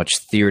just as much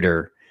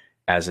theater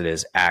as it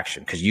is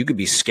action, because you could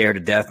be scared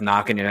to death,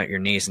 knocking it at your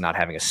knees and not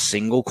having a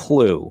single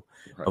clue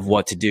of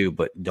what to do,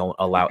 but don't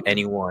allow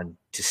anyone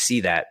to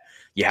see that.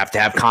 You have to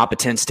have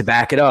competence to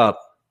back it up.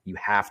 You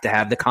have to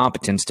have the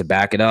competence to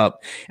back it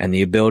up, and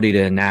the ability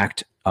to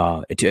enact,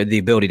 the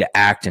ability to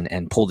act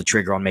and pull the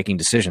trigger on making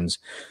decisions.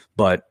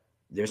 But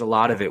there's a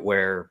lot of it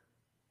where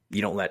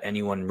you don't let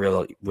anyone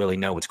really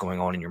know what's going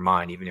on in your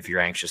mind. Even if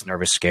you're anxious,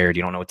 nervous, scared,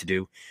 you don't know what to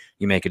do,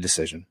 you make a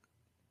decision.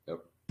 Yep.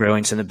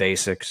 Brilliance in the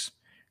basics,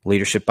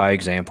 leadership by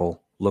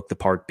example, look the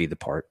part, be the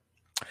part.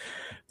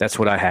 That's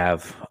what I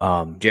have.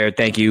 Jarrod,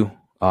 thank you.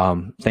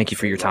 Thank you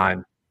for your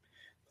time.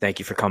 Thank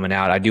you for coming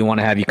out. I do want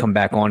to have you come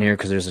back on here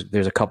because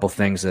there's a couple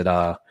things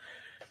that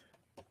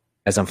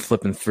as I'm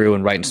flipping through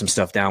and writing some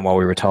stuff down while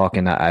we were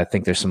talking, I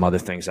think there's some other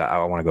things that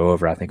I want to go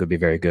over. I think would be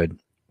very good.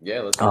 Yeah,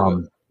 let's do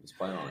it. Let's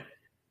plan on it.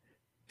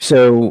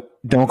 So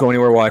don't go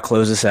anywhere while I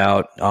close this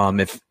out.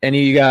 If any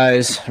of you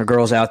guys or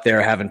girls out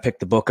there haven't picked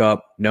the book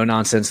up, No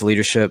Nonsense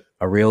Leadership,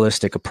 A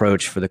Realistic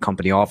Approach for the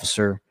Company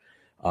Officer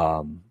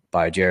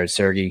by Jarrod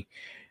Sergi,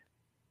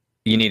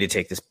 you need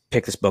to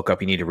pick this book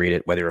up. You need to read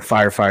it, whether you're a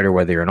firefighter,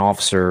 whether you're an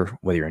officer,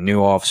 whether you're a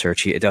new officer,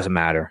 it doesn't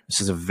matter.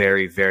 This is a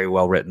very, very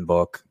well-written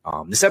book.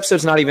 This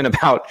episode's not even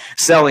about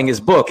selling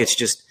his book.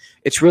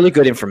 It's really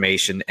good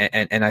information.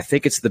 And I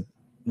think it's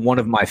one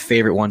of my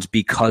favorite ones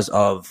because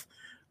of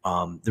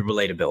the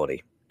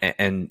relatability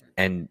and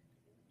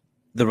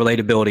the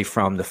relatability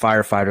from the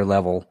firefighter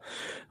level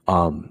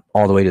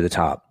all the way to the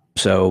top.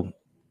 So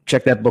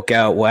check that book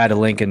out. We'll add a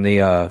link in the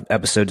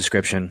episode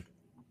description.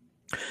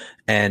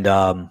 And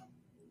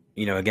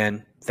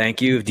again,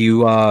 thank you. Do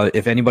you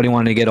if anybody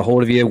wanted to get a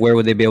hold of you, where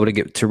would they be able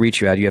to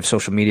reach you at? You have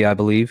social media, I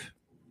believe.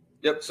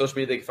 Yep, social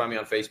media. They can find me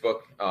on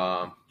Facebook.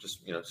 Just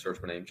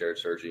search my name, Jarrod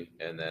Sergi,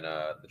 and then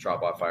the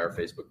Drop Off Fire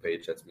Facebook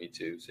page. That's me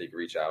too. So you can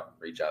reach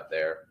out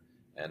there.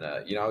 And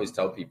I always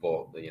tell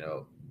people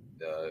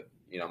that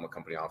I'm a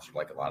company officer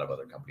like a lot of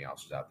other company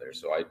officers out there.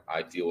 So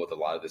I deal with a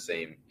lot of the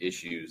same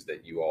issues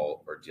that you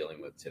all are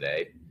dealing with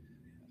today.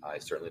 I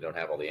certainly don't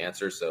have all the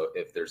answers. So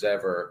if there's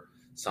ever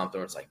something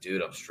where it's like,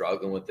 dude, I'm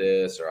struggling with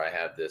this, or I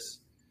have this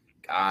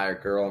guy or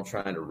girl I'm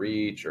trying to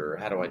reach, or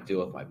how do I deal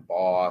with my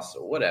boss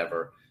or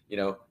whatever,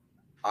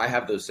 I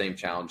have those same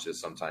challenges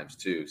sometimes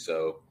too.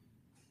 So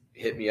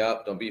hit me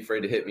up. Don't be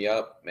afraid to hit me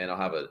up, man. I'll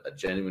have a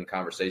genuine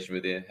conversation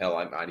with you. Hell,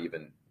 I might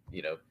even,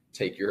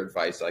 take your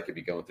advice. I could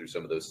be going through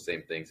some of those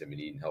same things and be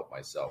needing help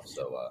myself.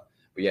 So,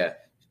 but yeah,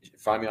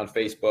 find me on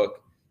Facebook.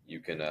 You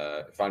can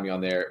find me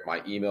on there.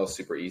 My email is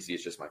super easy.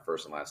 It's just my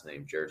first and last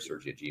name,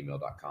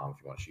 jarrodsergi@gmail.com,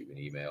 if you want to shoot me an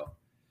email.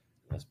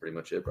 That's pretty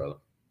much it, brother.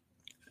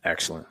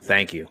 Excellent.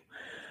 Thank you.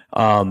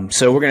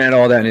 So we're going to add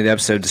all that into the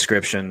episode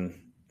description.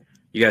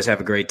 You guys have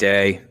a great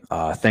day.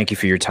 Thank you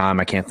for your time.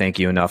 I can't thank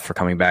you enough for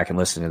coming back and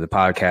listening to the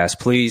podcast.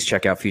 Please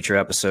check out future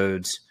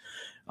episodes.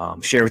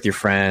 Share with your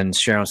friends.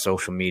 Share on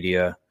social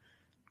media.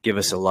 Give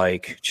us a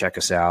like. Check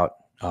us out.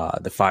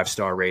 The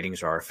 5-star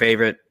ratings are our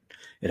favorite.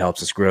 It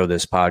helps us grow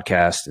this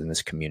podcast and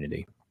this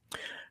community.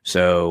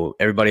 So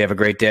everybody have a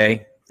great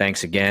day.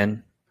 Thanks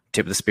again.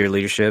 Tip of the spear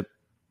leadership.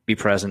 Be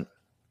present.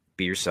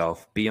 Be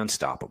yourself. Be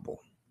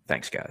unstoppable.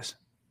 Thanks, guys.